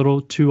a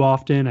little too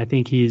often. I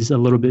think he's a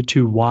little bit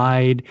too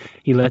wide.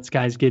 He lets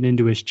guys get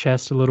into his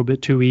chest a little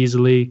bit too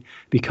easily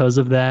because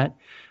of that.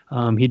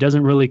 He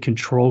doesn't really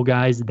control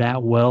guys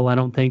that well, I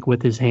don't think,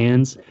 with his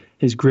hands.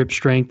 His grip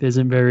strength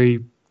isn't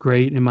very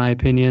great, in my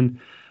opinion.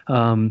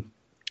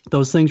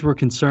 Those things were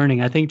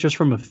concerning. I think just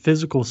from a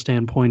physical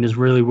standpoint is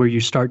really where you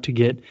start to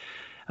get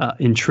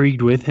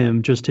intrigued with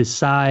him, just his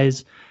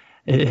size,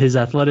 his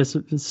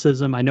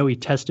athleticism. I know he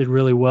tested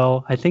really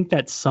well. I think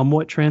that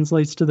somewhat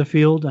translates to the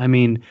field. I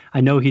mean, I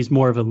know he's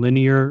more of a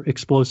linear,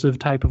 explosive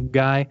type of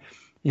guy,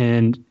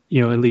 and,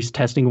 at least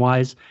testing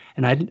wise.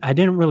 And I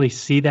didn't really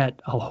see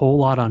that a whole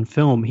lot on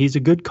film. He's a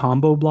good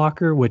combo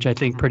blocker, which I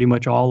think pretty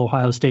much all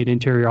Ohio State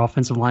interior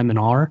offensive linemen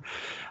are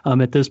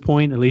at this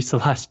point, at least the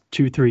last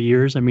 2-3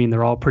 years. I mean,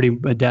 they're all pretty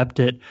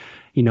adept at,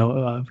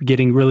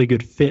 getting really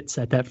good fits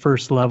at that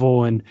first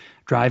level and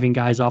driving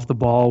guys off the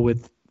ball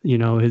with,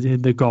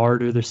 the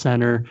guard or the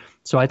center.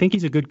 So I think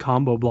he's a good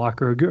combo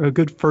blocker, a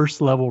good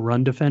first level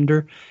run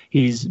defender.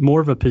 He's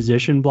more of a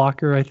position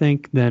blocker, I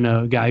think, than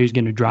a guy who's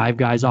going to drive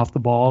guys off the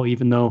ball,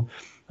 even though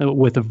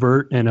with a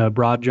vert and a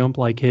broad jump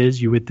like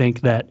his, you would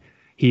think that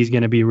he's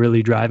going to be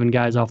really driving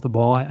guys off the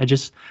ball.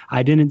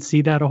 I didn't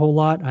see that a whole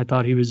lot. I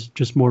thought he was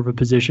just more of a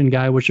position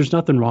guy, which there's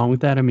nothing wrong with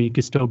that. I mean, he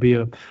could still be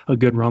a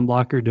good run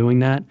blocker doing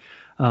that.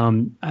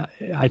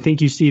 I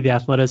think you see the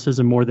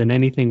athleticism more than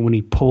anything when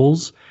he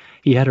pulls.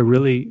 He had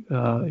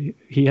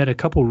a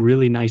couple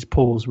really nice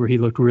pulls where he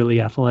looked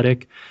really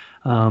athletic.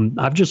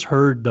 I've just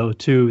heard, though,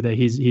 too, that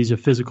he's a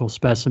physical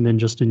specimen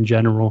just in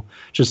general,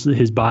 just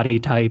his body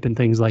type and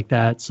things like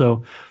that.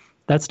 So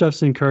that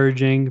stuff's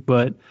encouraging.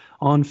 But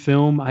on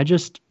film, I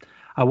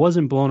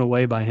wasn't blown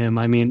away by him.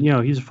 I mean,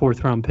 he's a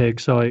 4th-round pick,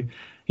 so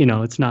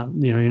it's not,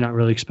 you're not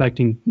really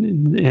expecting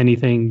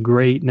anything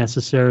great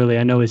necessarily.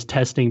 I know his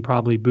testing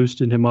probably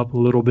boosted him up a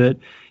little bit.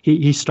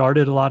 He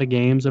started a lot of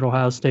games at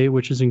Ohio State,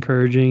 which is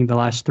encouraging. The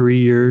last 3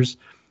 years,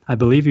 I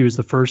believe he was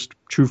the first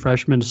true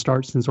freshman to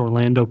start since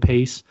Orlando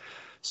Pace.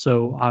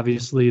 So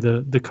obviously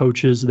the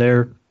coaches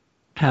there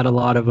had a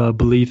lot of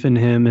belief in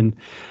him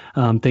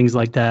and things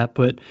like that.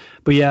 But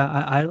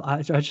yeah,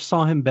 I just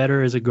saw him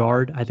better as a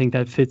guard. I think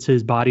that fits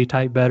his body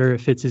type better. It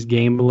fits his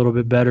game a little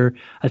bit better.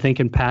 I think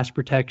in pass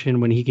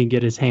protection, when he can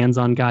get his hands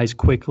on guys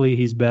quickly,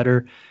 he's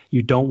better.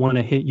 You don't want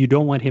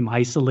him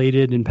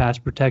isolated in pass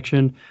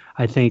protection.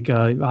 I think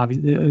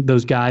obviously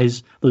those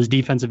guys, those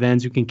defensive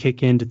ends who can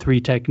kick into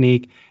 3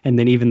 technique, and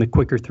then even the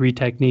quicker 3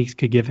 techniques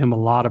could give him a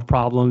lot of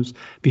problems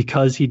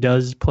because he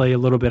does play a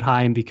little bit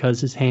high and because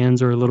his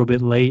hands are a little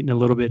bit late and a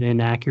little bit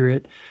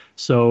inaccurate.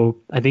 So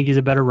I think he's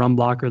a better run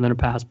blocker than a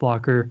pass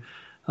blocker.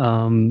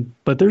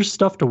 But there's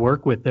stuff to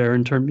work with there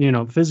in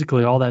terms,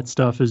 physically, all that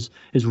stuff is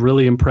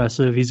really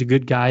impressive. He's a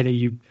good guy that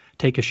you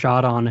take a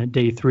shot on at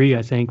day 3,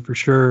 I think, for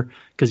sure,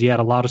 because he had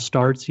a lot of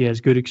starts. He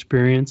has good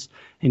experience,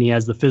 and he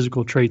has the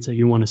physical traits that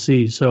you want to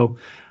see. So,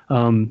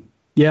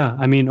 yeah,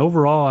 I mean,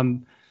 overall,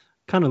 I'm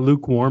kind of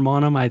lukewarm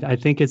on him. I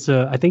think it's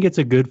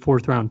a good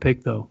 4th-round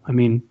pick, though. I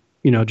mean,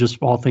 just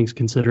all things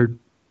considered.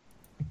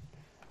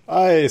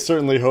 I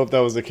certainly hope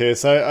that was the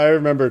case. I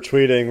remember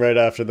tweeting right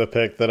after the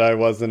pick that I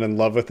wasn't in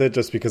love with it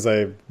just because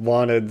I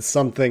wanted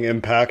something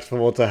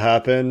impactful to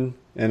happen,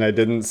 and I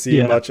didn't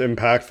see much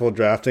impactful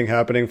drafting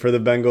happening for the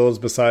Bengals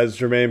besides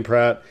Jermaine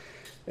Pratt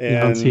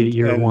and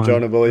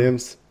Jonah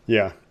Williams.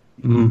 Yeah.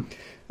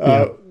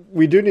 Mm-hmm.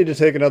 We do need to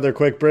take another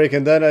quick break,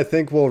 and then I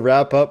think we'll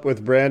wrap up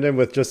with Brandon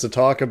with just a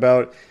talk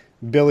about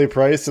Billy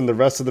Price and the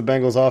rest of the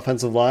Bengals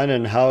offensive line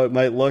and how it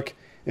might look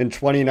in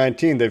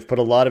 2019. They've put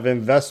a lot of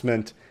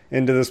investment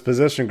into this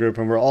position group,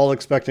 and we're all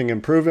expecting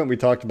improvement. We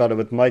talked about it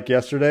with Mike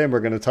yesterday, and we're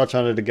going to touch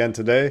on it again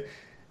today,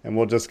 and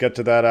we'll just get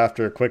to that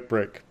after a quick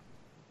break.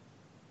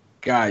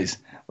 Guys,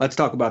 let's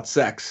talk about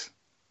sex.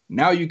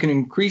 Now you can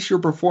increase your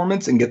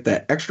performance and get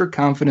that extra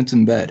confidence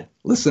in bed.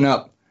 Listen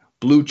up.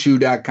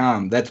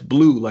 BlueChew.com. That's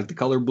blue like the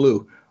color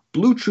blue.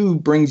 Blue Chew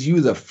brings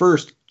you the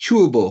first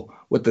chewable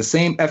with the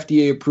same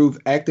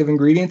FDA-approved active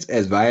ingredients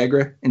as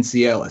Viagra and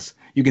Cialis.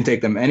 You can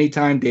take them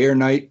anytime, day or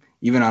night,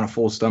 even on a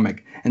full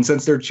stomach. And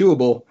since they're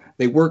chewable,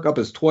 they work up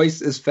as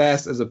twice as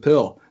fast as a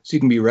pill, so you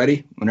can be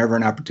ready whenever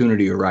an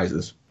opportunity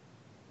arises.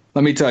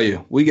 Let me tell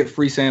you, we get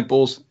free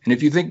samples, and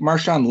if you think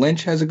Marshawn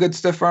Lynch has a good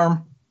stiff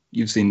arm,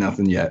 you've seen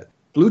nothing yet.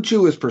 Blue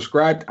Chew is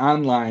prescribed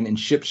online and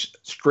ships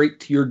straight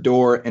to your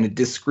door in a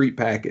discreet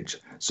package.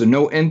 So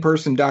no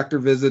in-person doctor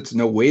visits,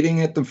 no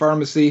waiting at the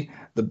pharmacy,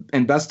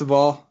 and best of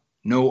all,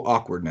 no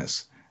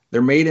awkwardness.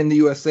 They're made in the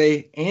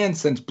USA, and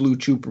since Blue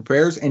Chew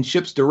prepares and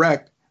ships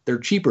direct, they're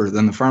cheaper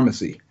than the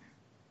pharmacy.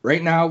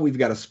 Right now, we've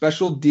got a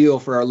special deal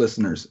for our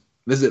listeners.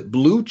 Visit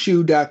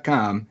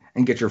BlueChew.com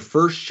and get your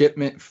first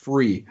shipment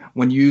free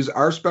when you use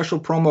our special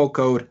promo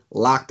code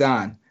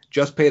LOCKEDON.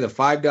 Just pay the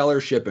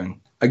 $5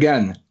 shipping.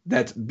 Again,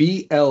 that's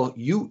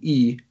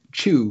BLUE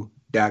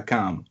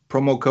Chew.com.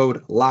 Promo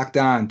code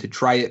LOCKEDON to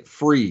try it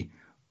free.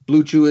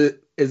 Blue Chew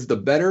is the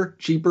better,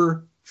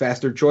 cheaper,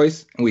 faster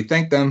choice, and we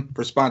thank them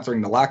for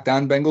sponsoring the Locked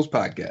On Bengals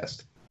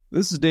podcast.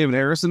 This is David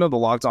Harrison of the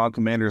Locked On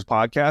Commanders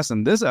podcast,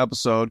 and this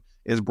episode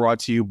is brought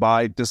to you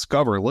by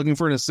Discover. Looking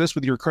for an assist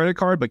with your credit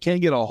card but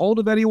can't get a hold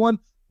of anyone?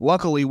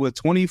 Luckily, with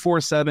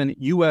 24/7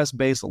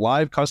 U.S.-based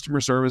live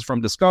customer service from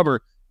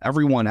Discover,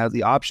 everyone has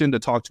the option to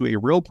talk to a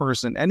real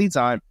person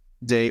anytime,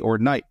 day or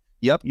night.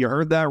 Yep, you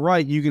heard that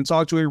right. You can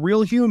talk to a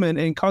real human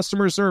in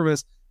customer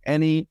service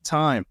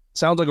anytime.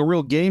 Sounds like a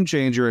real game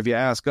changer if you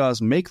ask us.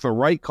 Make the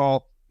right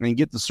call and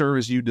get the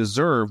service you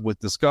deserve with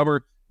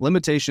Discover.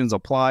 Limitations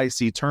apply.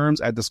 See terms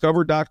at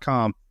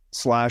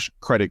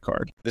discover.com/credit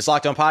card. This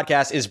Locked On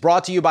podcast is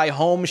brought to you by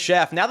Home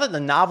Chef. Now that the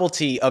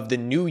novelty of the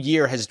new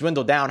year has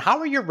dwindled down, how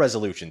are your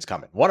resolutions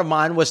coming? One of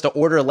mine was to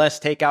order less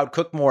takeout,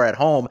 cook more at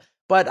home,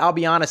 but I'll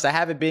be honest, I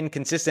haven't been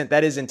consistent.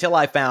 That is until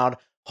I found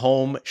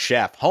Home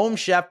Chef. Home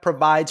Chef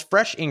provides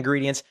fresh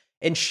ingredients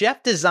and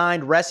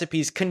chef-designed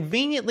recipes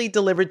conveniently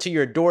delivered to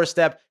your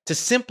doorstep to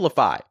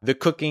simplify the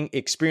cooking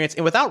experience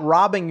and without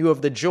robbing you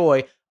of the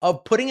joy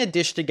of putting a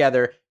dish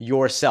together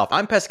yourself.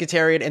 I'm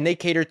pescatarian, and they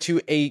cater to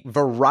a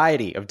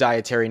variety of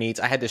dietary needs.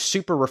 I had this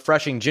super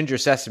refreshing ginger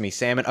sesame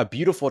salmon, a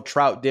beautiful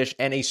trout dish,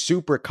 and a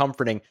super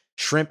comforting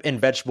shrimp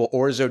and vegetable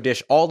orzo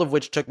dish, all of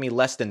which took me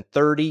less than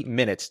 30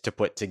 minutes to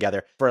put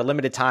together. For a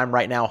limited time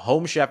right now,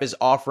 Home Chef is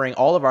offering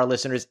all of our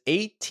listeners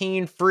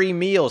 18 free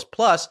meals,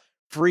 plus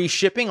free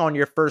shipping on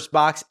your first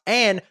box,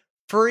 and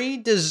free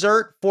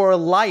dessert for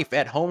life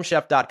at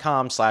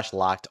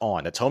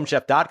homechef.com/lockedon. That's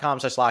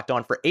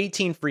homechef.com/lockedon for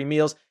 18 free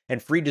meals and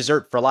free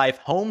dessert for life.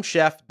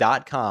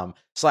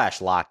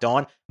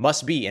 Homechef.com/lockedon.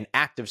 Must be an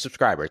active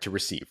subscriber to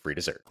receive free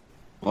dessert.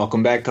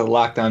 Welcome back to the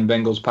Locked On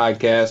Bengals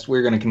podcast.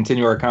 We're going to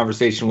continue our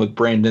conversation with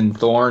Brandon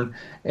Thorn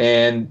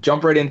and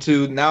jump right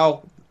into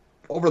now,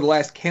 over the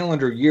last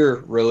calendar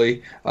year,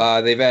 really,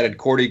 they've added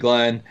Cordy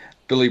Glenn,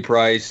 Billy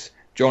Price,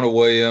 Jonah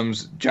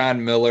Williams,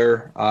 John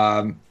Miller,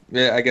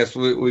 yeah, I guess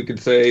we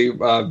could say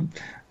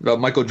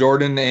Michael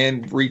Jordan,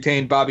 and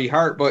retained Bobby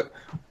Hart. But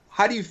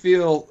how do you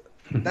feel?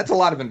 That's a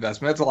lot of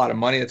investment. That's a lot of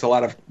money. It's a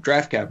lot of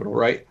draft capital,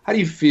 right? How do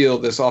you feel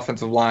this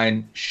offensive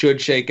line should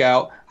shake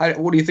out?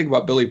 What do you think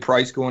about Billy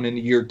Price going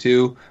into year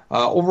two?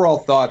 Overall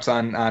thoughts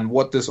on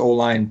what this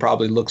O-line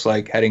probably looks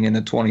like heading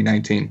into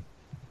 2019?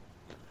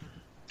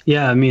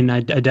 Yeah, I mean,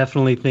 I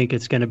definitely think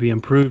it's going to be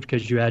improved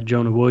because you add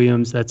Jonah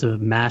Williams. That's a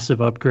massive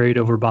upgrade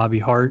over Bobby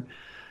Hart.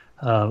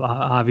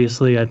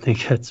 Obviously, I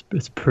think that's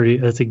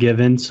a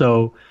given.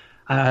 So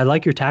I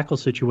like your tackle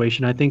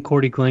situation. I think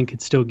Cordy Glenn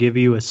could still give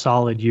you a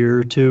solid year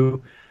or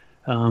two,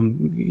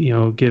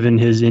 given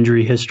his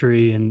injury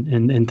history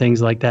and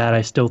things like that.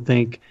 I still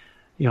think,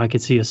 I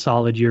could see a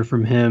solid year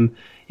from him.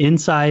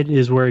 Inside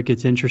is where it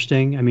gets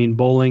interesting. I mean,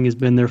 Bowling has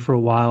been there for a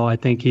while. I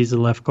think he's a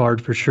left guard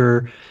for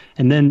sure.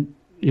 And then,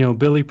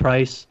 Billy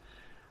Price,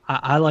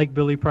 I like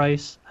Billy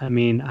Price. I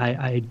mean,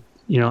 I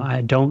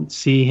don't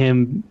see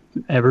him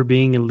ever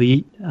being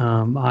elite.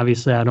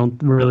 Obviously, I don't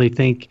really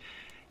think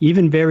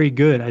even very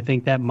good. I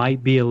think that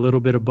might be a little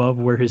bit above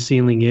where his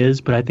ceiling is,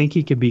 but I think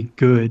he could be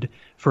good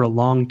for a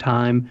long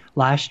time.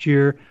 Last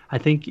year, I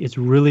think it's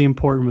really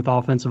important with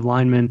offensive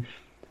linemen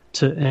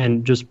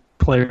and just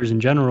players in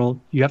general.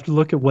 You have to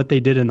look at what they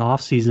did in the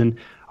offseason.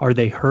 Are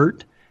they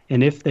hurt?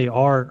 And if they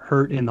are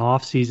hurt in the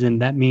offseason,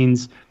 that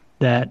means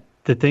that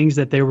the things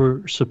that they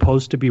were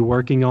supposed to be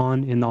working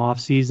on in the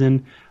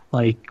offseason,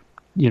 like,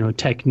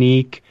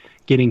 technique,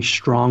 getting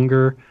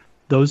stronger,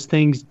 those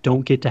things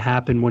don't get to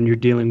happen when you're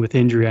dealing with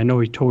injury. I know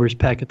he tore his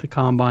pec at the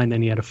combine,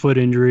 then he had a foot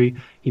injury.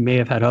 He may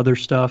have had other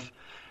stuff.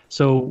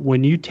 So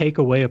when you take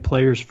away a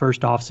player's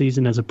first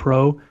offseason as a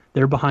pro,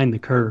 they're behind the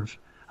curve.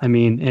 I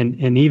mean,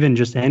 and even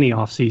just any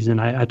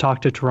offseason. I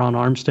talked to Teron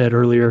Armstead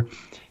earlier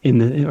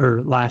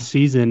last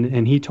season,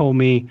 and he told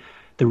me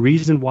the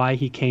reason why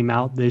he came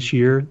out this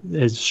year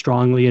as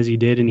strongly as he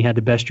did and he had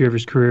the best year of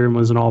his career and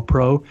was an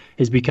all-pro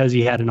is because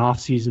he had an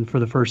offseason for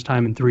the first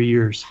time in 3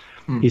 years.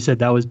 He said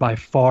that was by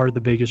far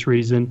the biggest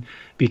reason,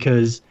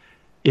 because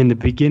in the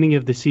beginning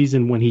of the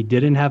season when he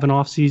didn't have an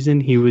off season,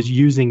 he was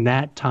using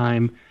that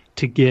time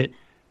to get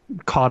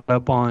caught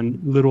up on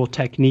little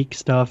technique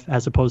stuff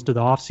as opposed to the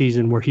off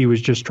season where he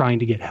was just trying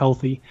to get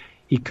healthy.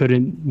 He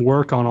couldn't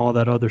work on all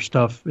that other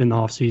stuff in the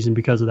off season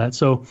because of that.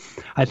 So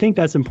I think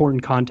that's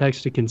important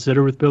context to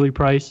consider with Billy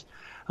Price.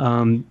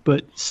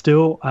 But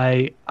still,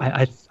 I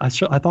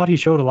thought he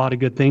showed a lot of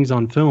good things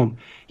on film.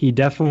 He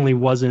definitely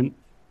wasn't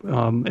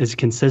as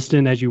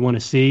consistent as you want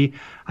to see.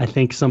 I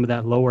think some of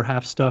that lower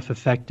half stuff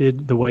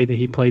affected the way that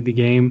he played the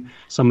game,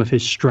 some of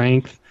his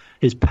strength,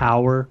 his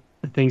power,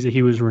 the things that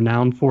he was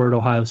renowned for at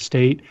Ohio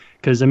State.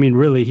 Because, I mean,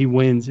 really, he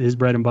wins his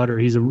bread and butter.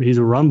 He's a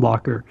run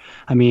blocker.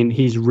 I mean,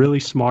 he's really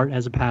smart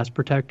as a pass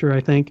protector, I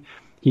think.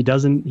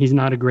 He's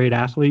not a great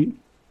athlete.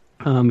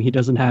 He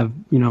doesn't have,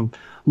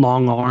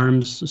 long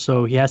arms,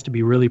 so he has to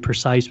be really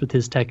precise with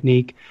his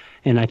technique.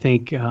 And I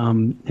think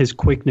his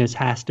quickness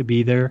has to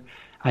be there.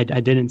 I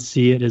didn't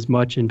see it as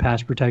much in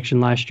pass protection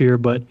last year,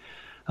 but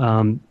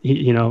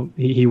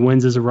he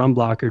wins as a run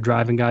blocker,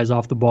 driving guys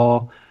off the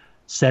ball,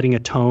 setting a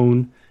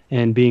tone,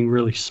 and being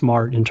really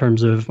smart in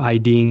terms of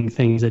IDing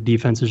things that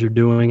defenses are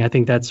doing. I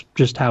think that's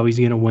just how he's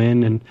going to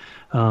win. And,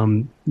 I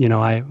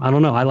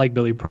don't know. I like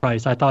Billy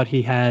Price. I thought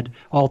he had,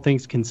 all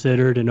things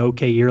considered, an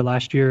okay year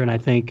last year, and I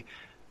think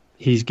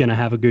he's going to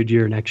have a good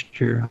year next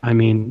year. I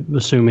mean,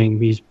 assuming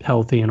he's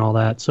healthy and all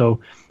that. So,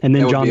 and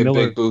then that would John be a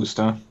Miller. big boost,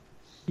 huh?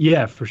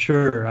 Yeah, for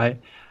sure.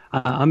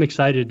 I'm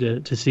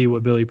excited to see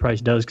what Billy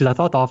Price does because I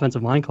thought the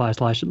offensive line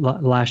class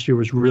last year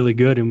was really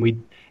good, and we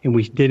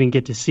didn't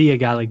get to see a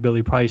guy like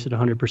Billy Price at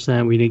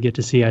 100%. We didn't get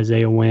to see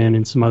Isaiah Wynn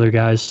and some other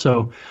guys.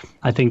 So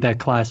I think that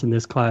class and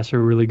this class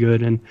are really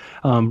good. And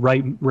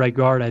right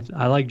guard,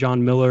 I like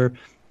John Miller.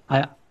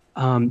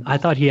 I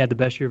thought he had the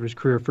best year of his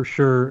career for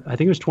sure. I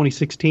think it was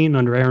 2016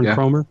 under Aaron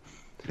Kromer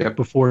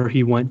before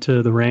he went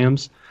to the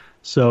Rams.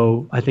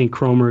 So I think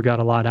Kromer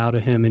got a lot out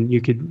of him, and you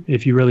could,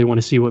 if you really want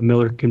to see what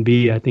Miller can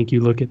be, I think you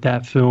look at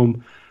that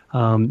film.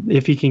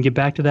 If he can get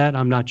back to that,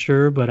 I'm not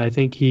sure, but I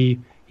think he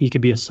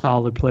could be a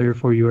solid player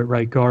for you at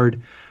right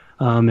guard.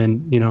 I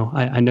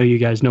know you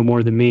guys know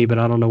more than me, but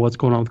I don't know what's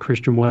going on with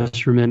Christian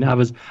Westerman.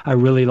 I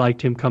really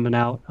liked him coming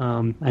out.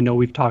 I know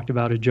we've talked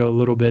about it, Joe, a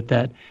little bit,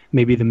 that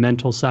maybe the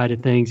mental side of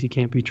things, he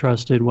can't be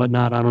trusted,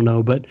 whatnot. I don't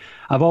know, but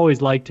I've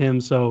always liked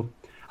him. So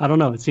I don't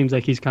know. It seems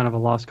like he's kind of a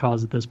lost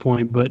cause at this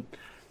point, but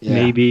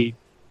maybe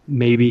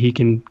he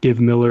can give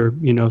Miller,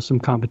 some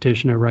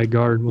competition at right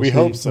guard. We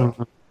hope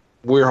so.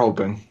 We're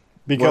hoping.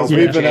 Because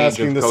we've been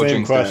asking the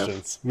same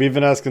questions. We've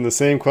been asking the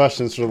same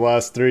questions for the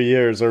last 3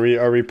 years. Are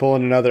we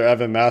pulling another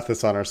Evan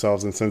Mathis on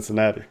ourselves in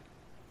Cincinnati?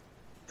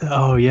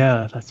 Oh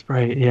yeah, that's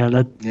right. Yeah,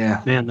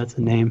 man, that's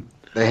a name.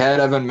 They had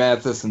Evan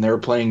Mathis and they were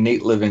playing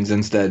Nate Livings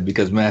instead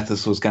because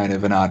Mathis was kind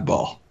of an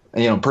oddball.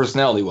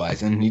 Personality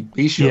wise, and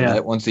he showed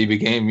that once he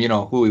became,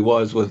 who he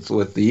was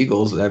with the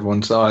Eagles.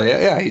 Everyone saw,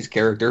 he's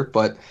character,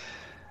 but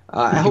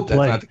I hope that's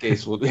not the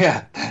case.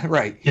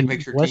 Right. He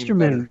makes your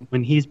Westerman, team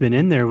when he's been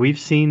in there, we've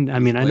seen. I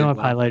know I've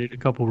highlighted a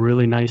couple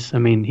really nice.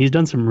 He's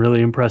done some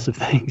really impressive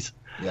things.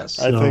 Yes,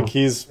 I think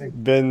he's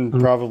been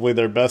probably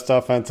their best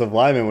offensive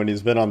lineman when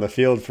he's been on the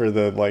field for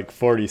the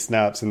 40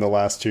 snaps in the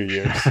last 2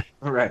 years.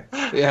 Right.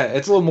 Yeah,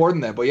 it's a little more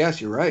than that, but yes,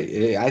 you're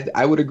right.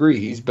 I would agree.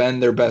 He's been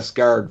their best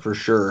guard for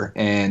sure,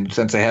 and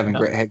since they haven't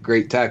had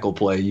great tackle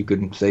play, you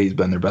could say he's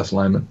been their best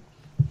lineman.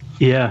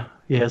 Yeah.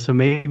 Yeah, so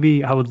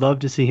maybe I would love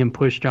to see him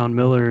push John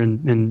Miller,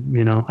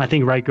 and I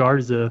think right guard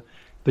is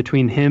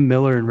between him,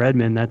 Miller, and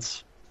Redmond.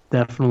 That's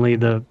definitely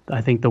the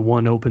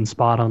one open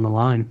spot on the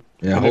line.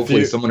 Yeah, and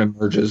hopefully someone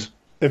emerges.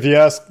 If you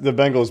ask the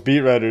Bengals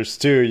beat writers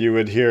too, you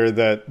would hear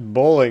that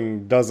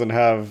bowling doesn't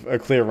have a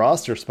clear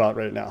roster spot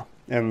right now,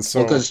 and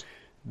so because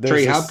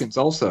Trey Hopkins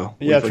also.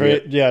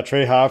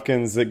 Trey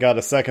Hopkins that got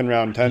a second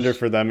round tender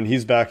for them, and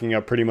he's backing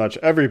up pretty much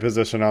every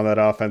position on that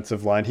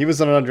offensive line. He was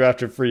an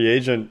undrafted free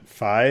agent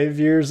 5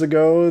 years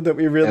ago that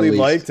we really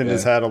liked, and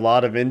has had a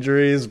lot of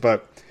injuries,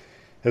 but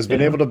has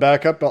been able to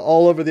back up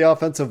all over the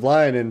offensive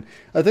line, and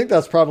I think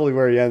that's probably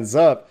where he ends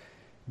up.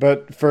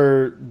 But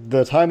for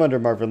the time under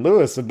Marvin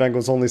Lewis, the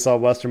Bengals only saw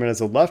Westerman as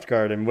a left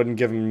guard and wouldn't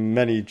give him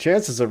many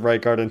chances at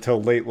right guard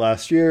until late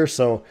last year.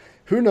 So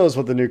who knows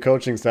what the new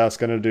coaching staff's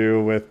going to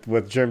do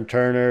with Jim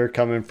Turner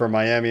coming from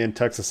Miami and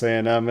Texas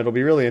A&M. It'll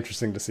be really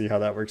interesting to see how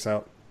that works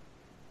out.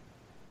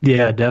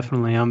 Yeah,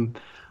 definitely. I'm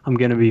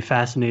going to be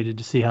fascinated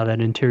to see how that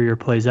interior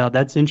plays out.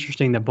 That's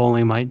interesting that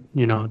Bowling might,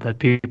 that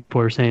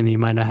people are saying that he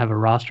might not have a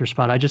roster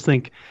spot. I just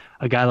think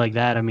a guy like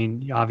that,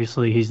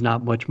 obviously he's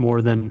not much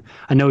more than,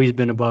 I know he's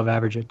been above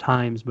average at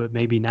times, but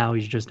maybe now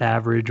he's just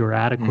average or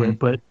adequate.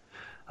 But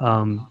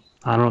I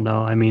don't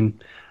know.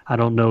 I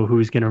don't know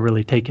who's going to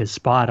really take his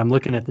spot. I'm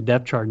looking at the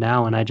depth chart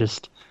now, and I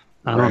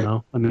don't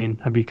know.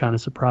 I'd be kind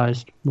of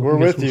surprised. We're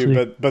with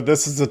you, but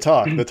this is the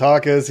talk. The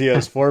talk is he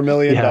has $4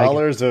 million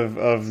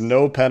of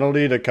no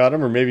penalty to cut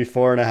him, or maybe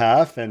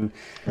 $4.5 million,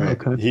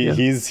 and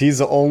he's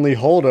the only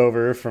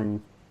holdover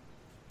from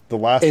the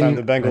last time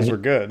the Bengals were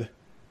good.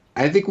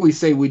 I think we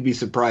say we'd be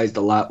surprised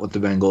a lot with the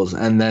Bengals,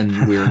 and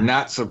then we're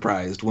not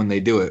surprised when they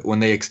do it, when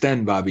they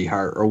extend Bobby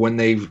Hart, or when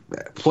they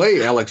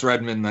play Alex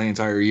Redmond the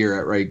entire year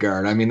at right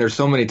guard. I mean, there's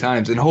so many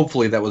times, and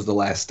hopefully that was the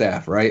last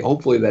staff, right?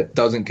 Hopefully that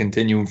doesn't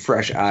continue, and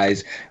fresh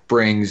eyes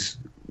brings,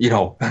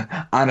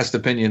 honest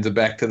opinions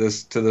back to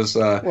this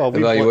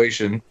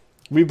evaluation.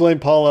 We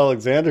blamed Paul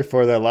Alexander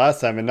for that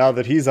last time, and now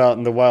that he's out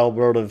in the wild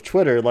world of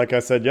Twitter, like I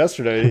said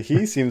yesterday,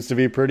 he seems to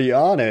be pretty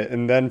on it.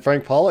 And then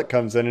Frank Pollock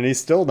comes in, and he's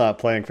still not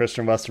playing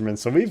Christian Westerman.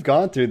 So we've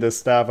gone through this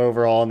staff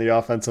overhaul on the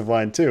offensive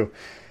line, too.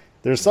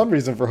 There's some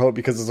reason for hope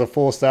because it's a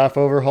full staff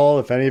overhaul,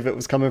 if any of it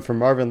was coming from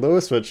Marvin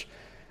Lewis, which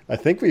I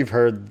think we've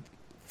heard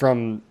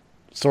from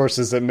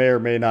sources that may or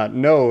may not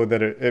know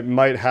that it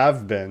might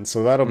have been.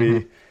 So that'll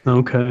be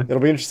okay. It'll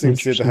be interesting to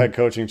see if the head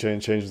coaching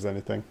changes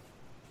anything.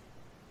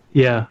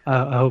 Yeah,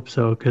 I hope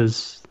so,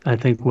 because I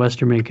think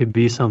Westerman could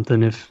be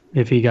something if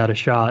he got a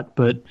shot.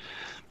 But,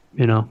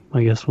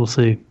 I guess we'll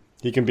see.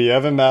 He can be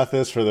Evan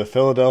Mathis for the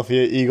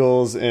Philadelphia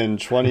Eagles in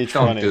 2020.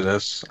 Don't do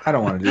this. I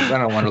don't want to do this. I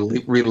don't want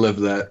to relive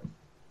that.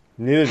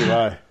 Neither do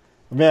I.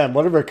 Man,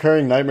 what a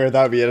recurring nightmare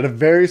that would be. At a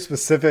very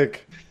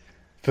specific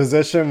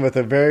position with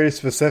a very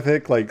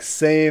specific,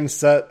 same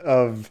set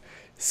of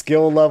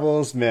skill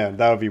levels, man,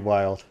 that would be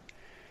wild.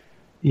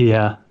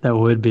 Yeah, that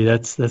would be.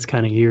 That's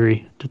kind of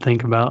eerie to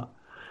think about.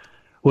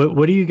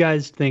 What do you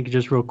guys think,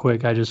 just real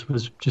quick, I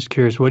was just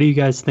curious, what do you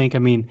guys think,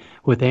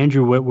 with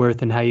Andrew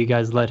Whitworth and how you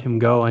guys let him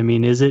go,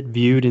 is it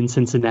viewed in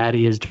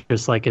Cincinnati as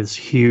just as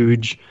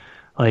huge,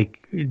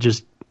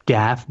 just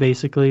gaffe,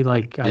 basically?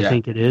 I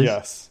think it is.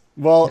 Yes.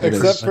 Well,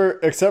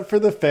 except for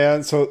the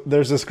fans. So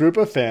there's this group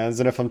of fans,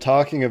 and if I'm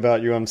talking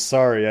about you, I'm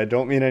sorry. I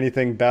don't mean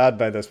anything bad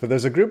by this, but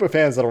there's a group of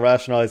fans that'll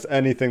rationalize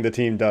anything the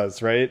team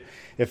does, right?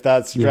 If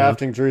that's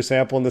drafting Drew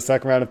Sample in the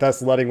second round, if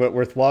that's letting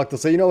Whitworth walk, they'll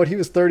say, you know what, he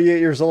was 38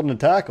 years old in a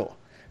tackle.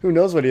 Who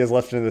knows what he has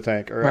left in the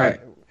tank? Right.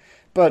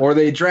 Or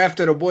they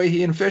drafted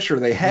Aboyhe and Fisher.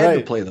 They had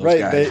to play those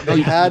guys.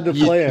 They had to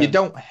play them. You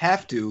don't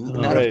have to,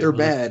 not if they're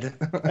bad.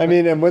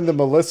 And when the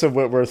Melissa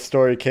Whitworth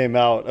story came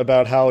out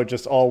about how it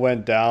just all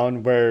went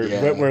down, where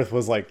Whitworth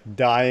was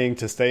dying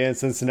to stay in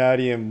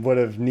Cincinnati and would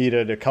have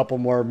needed a couple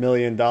more $1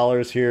 million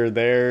here or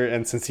there,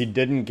 and since he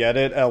didn't get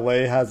it,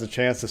 LA has a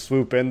chance to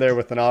swoop in there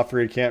with an offer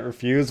he can't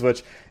refuse,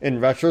 which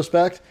in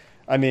retrospect,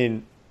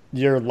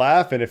 you're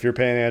laughing if you're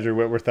paying Andrew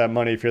Whitworth that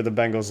money if you're the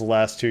Bengals the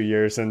last 2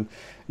 years. And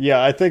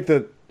yeah, I think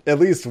that at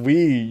least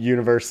we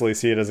universally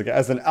see it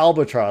as an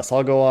albatross.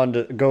 I'll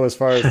go as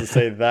far as to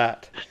say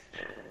that.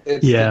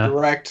 It's the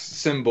direct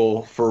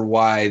symbol for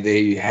why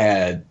they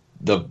had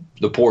the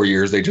poor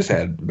years they just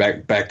had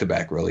back to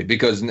back, really,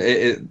 because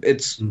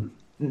it's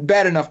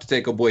bad enough to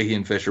take Aboyhe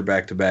and Fisher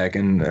back to back,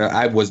 and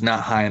I was not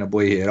high on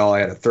Aboyhe at all. I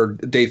had a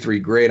day 3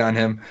 grade on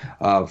him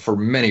for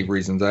many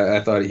reasons. I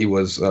thought he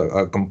was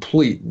a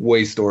complete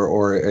waste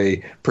or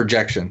a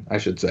projection, I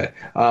should say.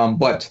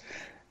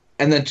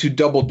 And then to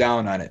double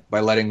down on it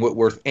by letting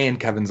Whitworth and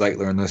Kevin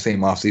Zeitler in the same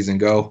offseason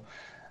go,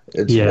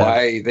 it's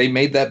why they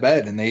made that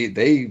bed, and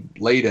they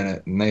laid in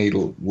it, and they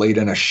laid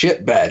in a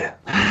shit bed.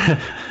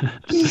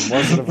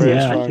 Wasn't a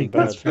very strong I think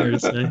bed. That's fair to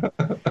say.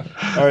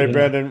 All right,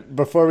 Brandon,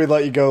 before we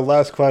let you go,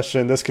 last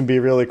question. This can be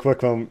a really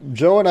quick one.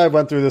 Joe and I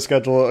went through the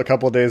schedule a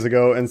couple of days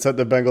ago and set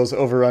the Bengals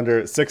over-under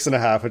at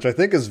 6.5, which I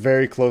think is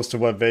very close to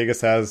what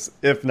Vegas has,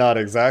 if not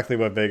exactly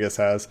what Vegas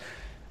has.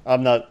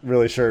 I'm not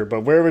really sure,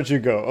 but where would you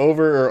go,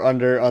 over or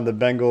under on the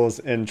Bengals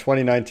in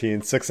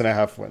 2019,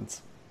 6.5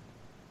 wins?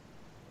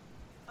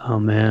 Oh,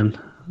 man.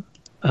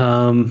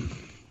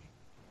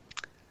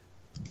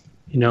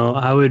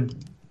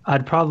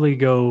 I'd probably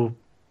go,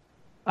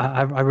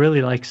 I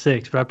really like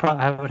 6, but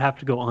I would have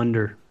to go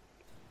under.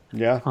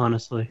 Yeah.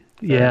 Honestly.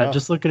 Fair enough.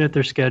 Just looking at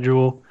their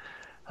schedule.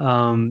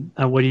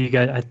 What do you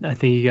guys, I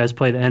think you guys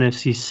play the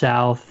NFC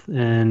South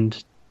and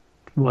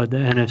the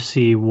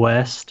NFC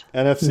West?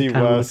 NFC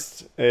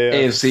West,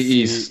 AFC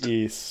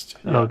East.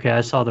 Yeah. Okay,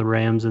 I saw the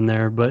Rams in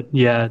there, but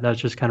yeah,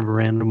 that's just kind of a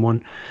random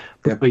one.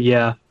 But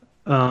yeah,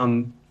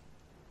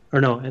 or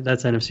no,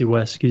 that's NFC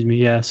West, excuse me.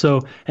 Yeah,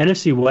 so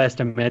NFC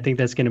West, I think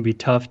that's going to be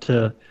tough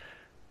to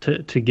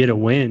get a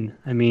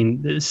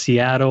win.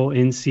 Seattle,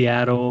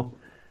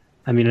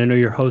 I know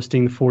you're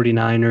hosting the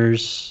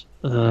 49ers.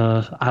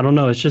 I don't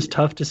know, it's just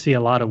tough to see a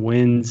lot of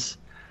wins,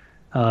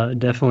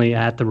 definitely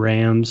at the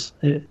Rams.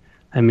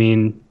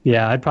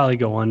 I'd probably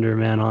go under,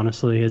 man.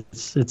 Honestly,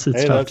 it's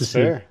tough to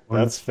see.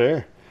 That's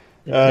fair.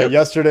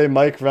 Yesterday,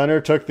 Mike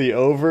Renner took the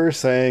over,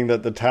 saying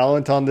that the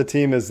talent on the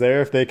team is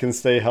there if they can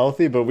stay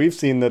healthy. But we've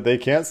seen that they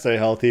can't stay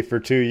healthy for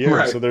 2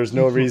 years, so there's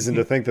no reason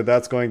to think that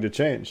that's going to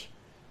change.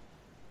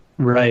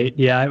 Right.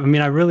 Yeah. I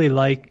really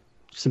like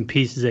some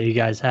pieces that you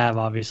guys have.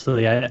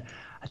 Obviously, I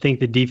think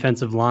the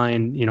defensive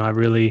line.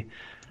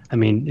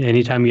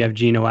 Anytime you have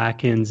Geno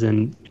Atkins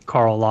and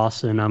Carl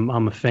Lawson,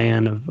 I'm a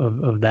fan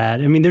of that.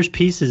 There's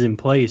pieces in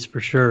place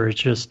for sure.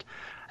 It's just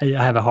I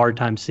have a hard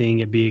time seeing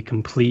it be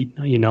complete,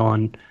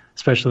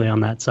 especially on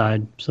that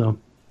side. So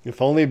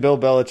if only Bill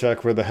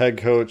Belichick were the head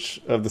coach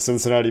of the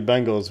Cincinnati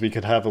Bengals, we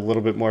could have a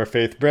little bit more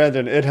faith.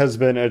 Brandon, it has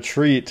been a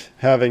treat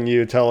having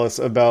you tell us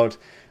about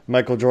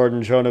Michael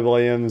Jordan, Jonah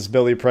Williams,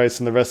 Billy Price,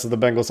 and the rest of the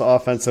Bengals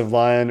offensive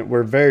line.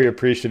 We're very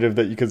appreciative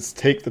that you could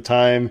take the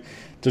time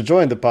to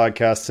join the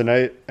podcast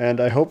tonight, and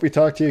I hope we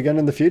talk to you again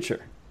in the future.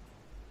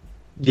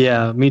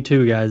 Yeah, me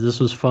too, guys. This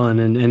was fun,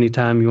 and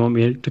anytime you want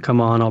me to come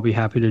on, I'll be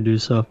happy to do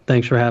so.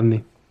 Thanks for having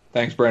me.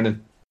 Thanks,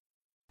 Brandon.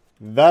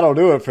 That'll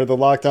do it for the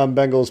Locked On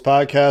Bengals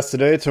podcast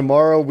today.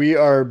 Tomorrow we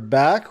are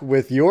back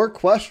with your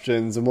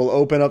questions, and we'll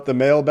open up the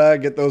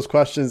mailbag, get those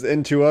questions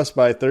into us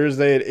by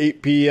Thursday at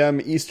 8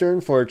 p.m. Eastern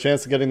for a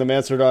chance of getting them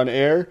answered on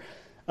air.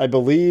 I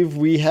believe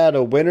we had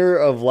a winner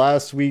of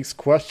last week's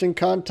question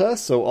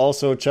contest, so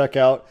also check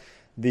out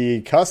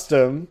the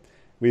custom.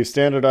 We've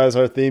standardized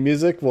our theme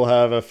music. We'll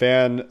have a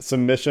fan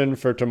submission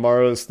for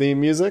tomorrow's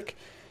theme music.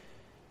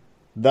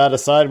 That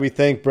aside, we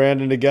thank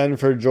Brandon again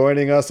for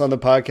joining us on the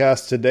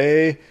podcast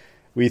today.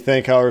 We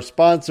thank our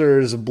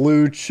sponsors,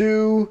 Blue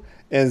Chew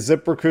and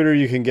ZipRecruiter.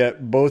 You can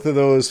get both of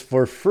those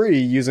for free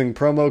using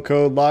promo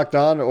code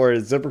LOCKEDON or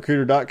at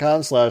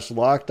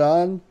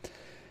ZipRecruiter.com/LockedOn.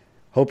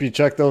 Hope you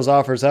check those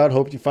offers out.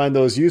 Hope you find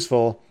those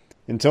useful.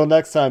 Until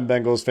next time,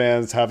 Bengals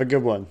fans, have a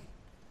good one.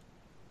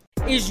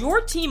 Is your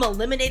team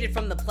eliminated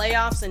from the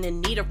playoffs and in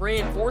need of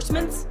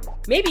reinforcements?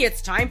 Maybe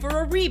it's time for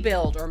a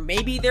rebuild, or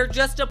maybe they're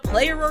just a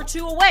player or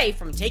two away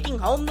from taking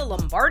home the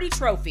Lombardi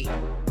Trophy.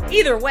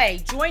 Either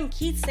way, join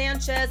Keith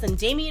Sanchez and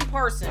Damian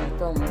Parson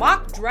for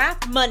Mock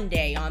Draft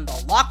Monday on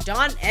the Locked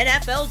On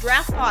NFL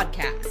Draft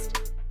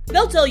Podcast.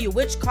 They'll tell you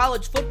which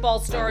college football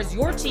stars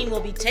your team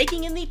will be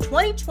taking in the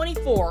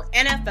 2024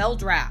 NFL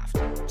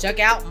Draft. Check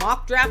out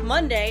Mock Draft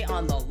Monday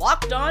on the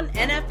Locked On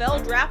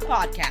NFL Draft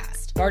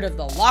Podcast, part of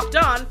the Locked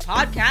On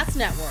Podcast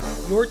Network,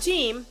 your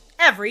team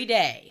every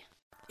day.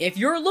 If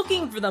you're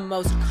looking for the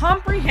most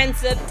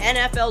comprehensive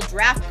NFL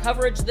draft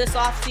coverage this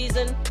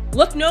offseason,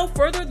 look no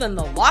further than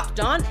the Locked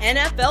On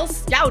NFL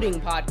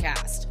Scouting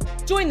Podcast.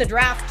 Join the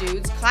draft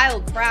dudes,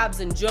 Kyle Krabs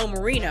and Joe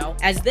Marino,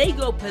 as they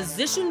go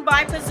position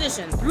by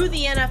position through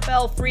the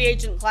NFL free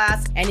agent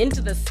class and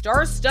into the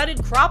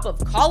star-studded crop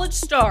of college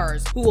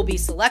stars who will be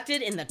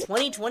selected in the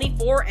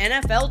 2024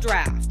 NFL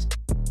Draft.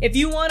 If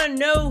you want to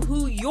know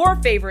who your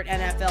favorite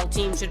NFL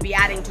team should be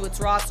adding to its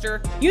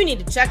roster, you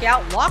need to check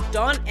out Locked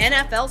On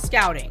NFL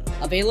Scouting,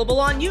 available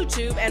on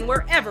YouTube and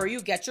wherever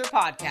you get your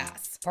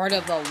podcasts. Part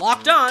of the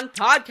Locked On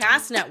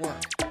Podcast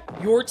Network,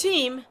 your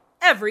team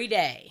every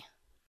day.